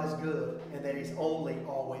is good, and that he's only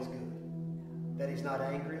always good. That he's not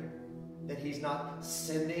angry, that he's not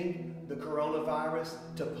sending the coronavirus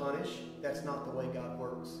to punish. That's not the way God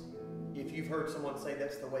works. If you've heard someone say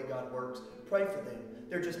that's the way God works, pray for them.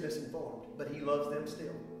 They're just misinformed, but he loves them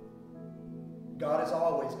still. God is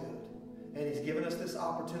always good, and he's given us this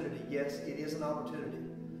opportunity. Yes, it is an opportunity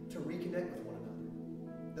to reconnect with one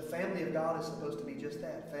another. The family of God is supposed to be just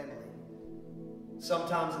that, family.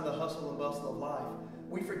 Sometimes in the hustle and bustle of life,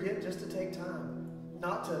 we forget just to take time,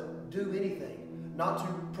 not to do anything, not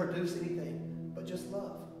to produce anything, but just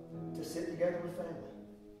love. To sit together with family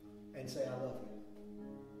and say, I love you.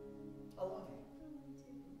 I love you.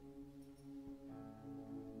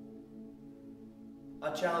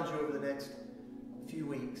 I challenge you over the next few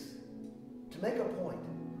weeks to make a point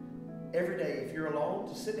every day, if you're alone,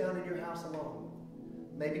 to sit down in your house alone.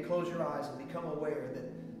 Maybe close your eyes and become aware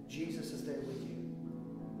that Jesus is there with you.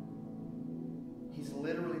 He's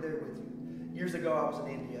literally there with you. Years ago, I was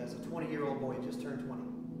in India as a 20-year-old boy, just turned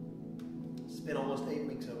 20. Spent almost 8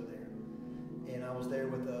 weeks over there. And I was there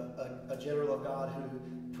with a general of God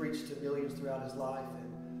who preached to millions throughout his life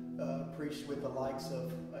and preached with the likes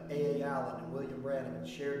of A.A. Allen and William Branham and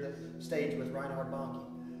shared the stage with Reinhard Bonnke.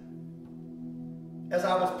 As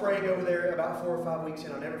I was praying over there about 4 or 5 weeks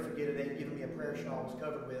in, I'll never forget it, they had given me a prayer shawl I was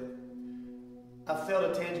covered with. I felt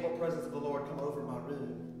a tangible presence of the Lord come over my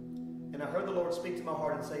room. And I heard the Lord speak to my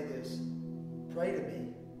heart and say this, pray to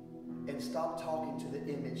me and stop talking to the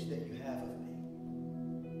image that you have of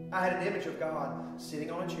me. I had an image of God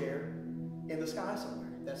sitting on a chair in the sky somewhere.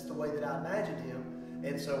 That's the way that I imagined him.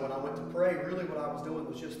 And so when I went to pray, really what I was doing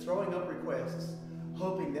was just throwing up requests,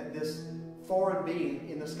 hoping that this foreign being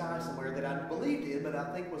in the sky somewhere that I believed in, but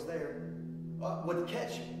I think was there, would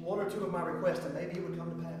catch one or two of my requests and maybe it would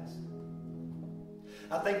come to pass.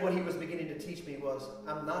 I think what he was beginning to teach me was,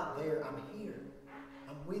 I'm not there, I'm here.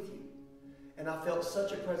 I'm with you. And I felt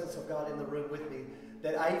such a presence of God in the room with me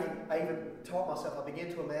that I even taught myself, I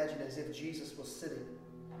began to imagine as if Jesus was sitting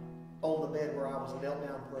on the bed where I was knelt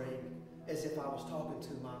down praying, as if I was talking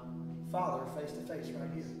to my Father face to face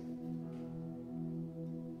right here.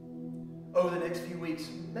 Over the next few weeks,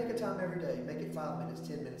 make a time every day. Make it 5 minutes,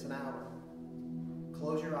 10 minutes, an hour.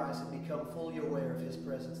 Close your eyes and become fully aware of his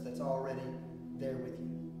presence that's already there with you.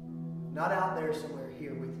 Not out there somewhere,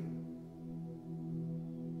 here with you.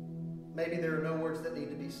 Maybe there are no words that need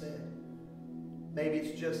to be said. Maybe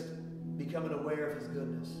it's just becoming aware of his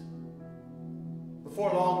goodness.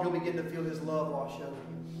 Before long, you'll begin to feel his love wash over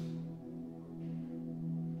you.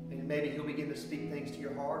 And maybe he'll begin to speak things to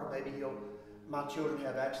your heart. Maybe my children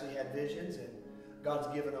have actually had visions and God's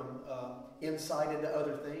given them insight into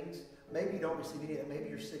other things. Maybe you don't receive any of that. Maybe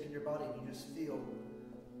you're sick in your body and you just feel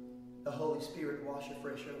the Holy Spirit wash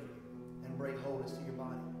afresh over you and bring wholeness to your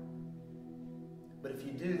body. But if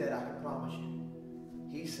you do that, I can promise you,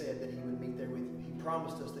 he said that he would meet there with you. He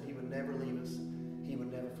promised us that he would never leave us. He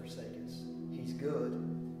would never forsake us. He's good.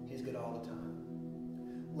 He's good all the time.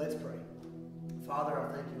 Let's pray. Father,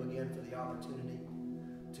 I thank you again for the opportunity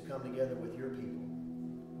to come together with your people.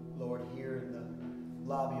 Lord, here in the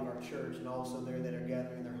lobby of our church and also there that are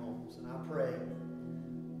gathering in their homes. And I pray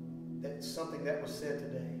that something that was said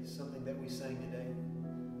today, something that we sang today,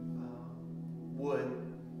 would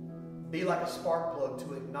be like a spark plug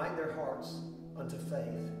to ignite their hearts unto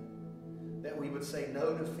faith. That we would say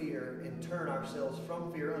no to fear and turn ourselves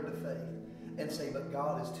from fear unto faith and say, but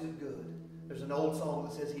God is too good. There's an old song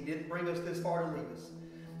that says he didn't bring us this far to leave us.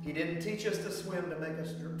 He didn't teach us to swim to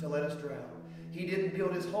let us drown. He didn't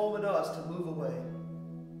build his home in us to move away.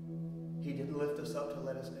 He didn't lift us up to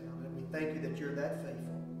let us down. And we thank you that you're that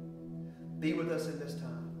faithful. Be with us in this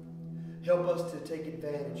time. Help us to take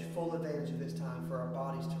advantage, full advantage of this time for our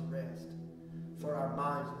bodies to rest, for our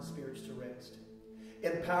minds and spirits to rest.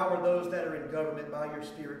 Empower those that are in government by your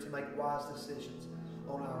Spirit to make wise decisions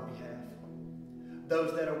on our behalf.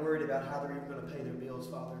 Those that are worried about how they're even going to pay their bills,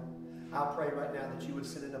 Father, I pray right now that you would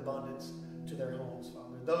send an abundance to their homes,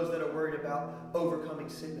 Father. Those that are worried about overcoming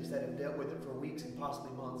sickness, that have dealt with it for weeks and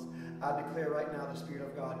possibly months, I declare right now the Spirit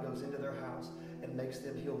of God goes into their house and makes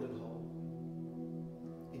them healed and whole.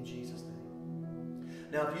 In Jesus' name.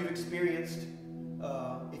 Now, if you've experienced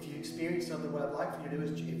something, what I'd like for you to do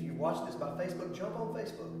is, if you watch this by Facebook, jump on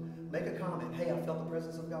Facebook. Make a comment. Hey, I felt the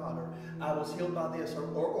presence of God, or I was healed by this,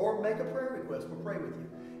 or make a prayer request. We'll pray with you.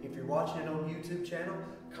 If you're watching it on YouTube channel,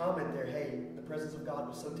 comment there. Hey, the presence of God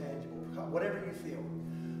was so tangible. Whatever you feel.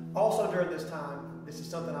 Also during this time, this is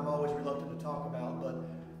something I'm always reluctant to talk about, but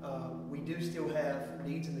we do still have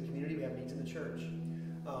needs in the community. We have needs in the church.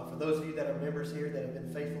 For those of you that are members here that have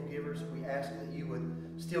been faithful givers, we ask that you would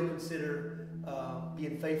still consider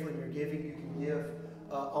being faithful in your giving. You can give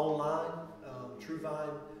online,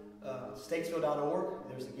 TrueVine, Statesville.org.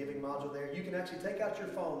 There's a giving module there. You can actually take out your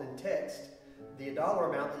phone and text the dollar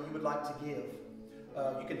amount that you would like to give.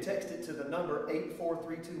 You can text it to the number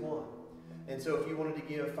 84321. And so if you wanted to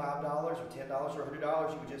give $5 or $10 or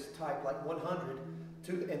 $100, you would just type like 100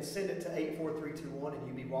 and send it to 84321, and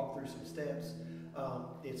you'd be walked through some steps.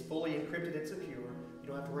 It's fully encrypted and secure. You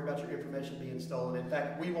don't have to worry about your information being stolen. In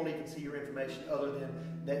fact, we won't even see your information other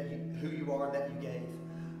than who you are and that you gave.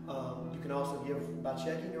 You can also give by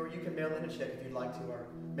checking, or you can mail in a check if you'd like to. Our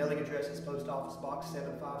mailing address is Post Office Box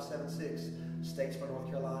 7576, Statesville, North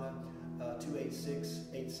Carolina,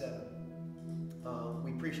 28687.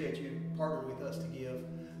 We appreciate you partnering with us to give.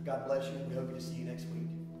 God bless you, and we hope to see you next week.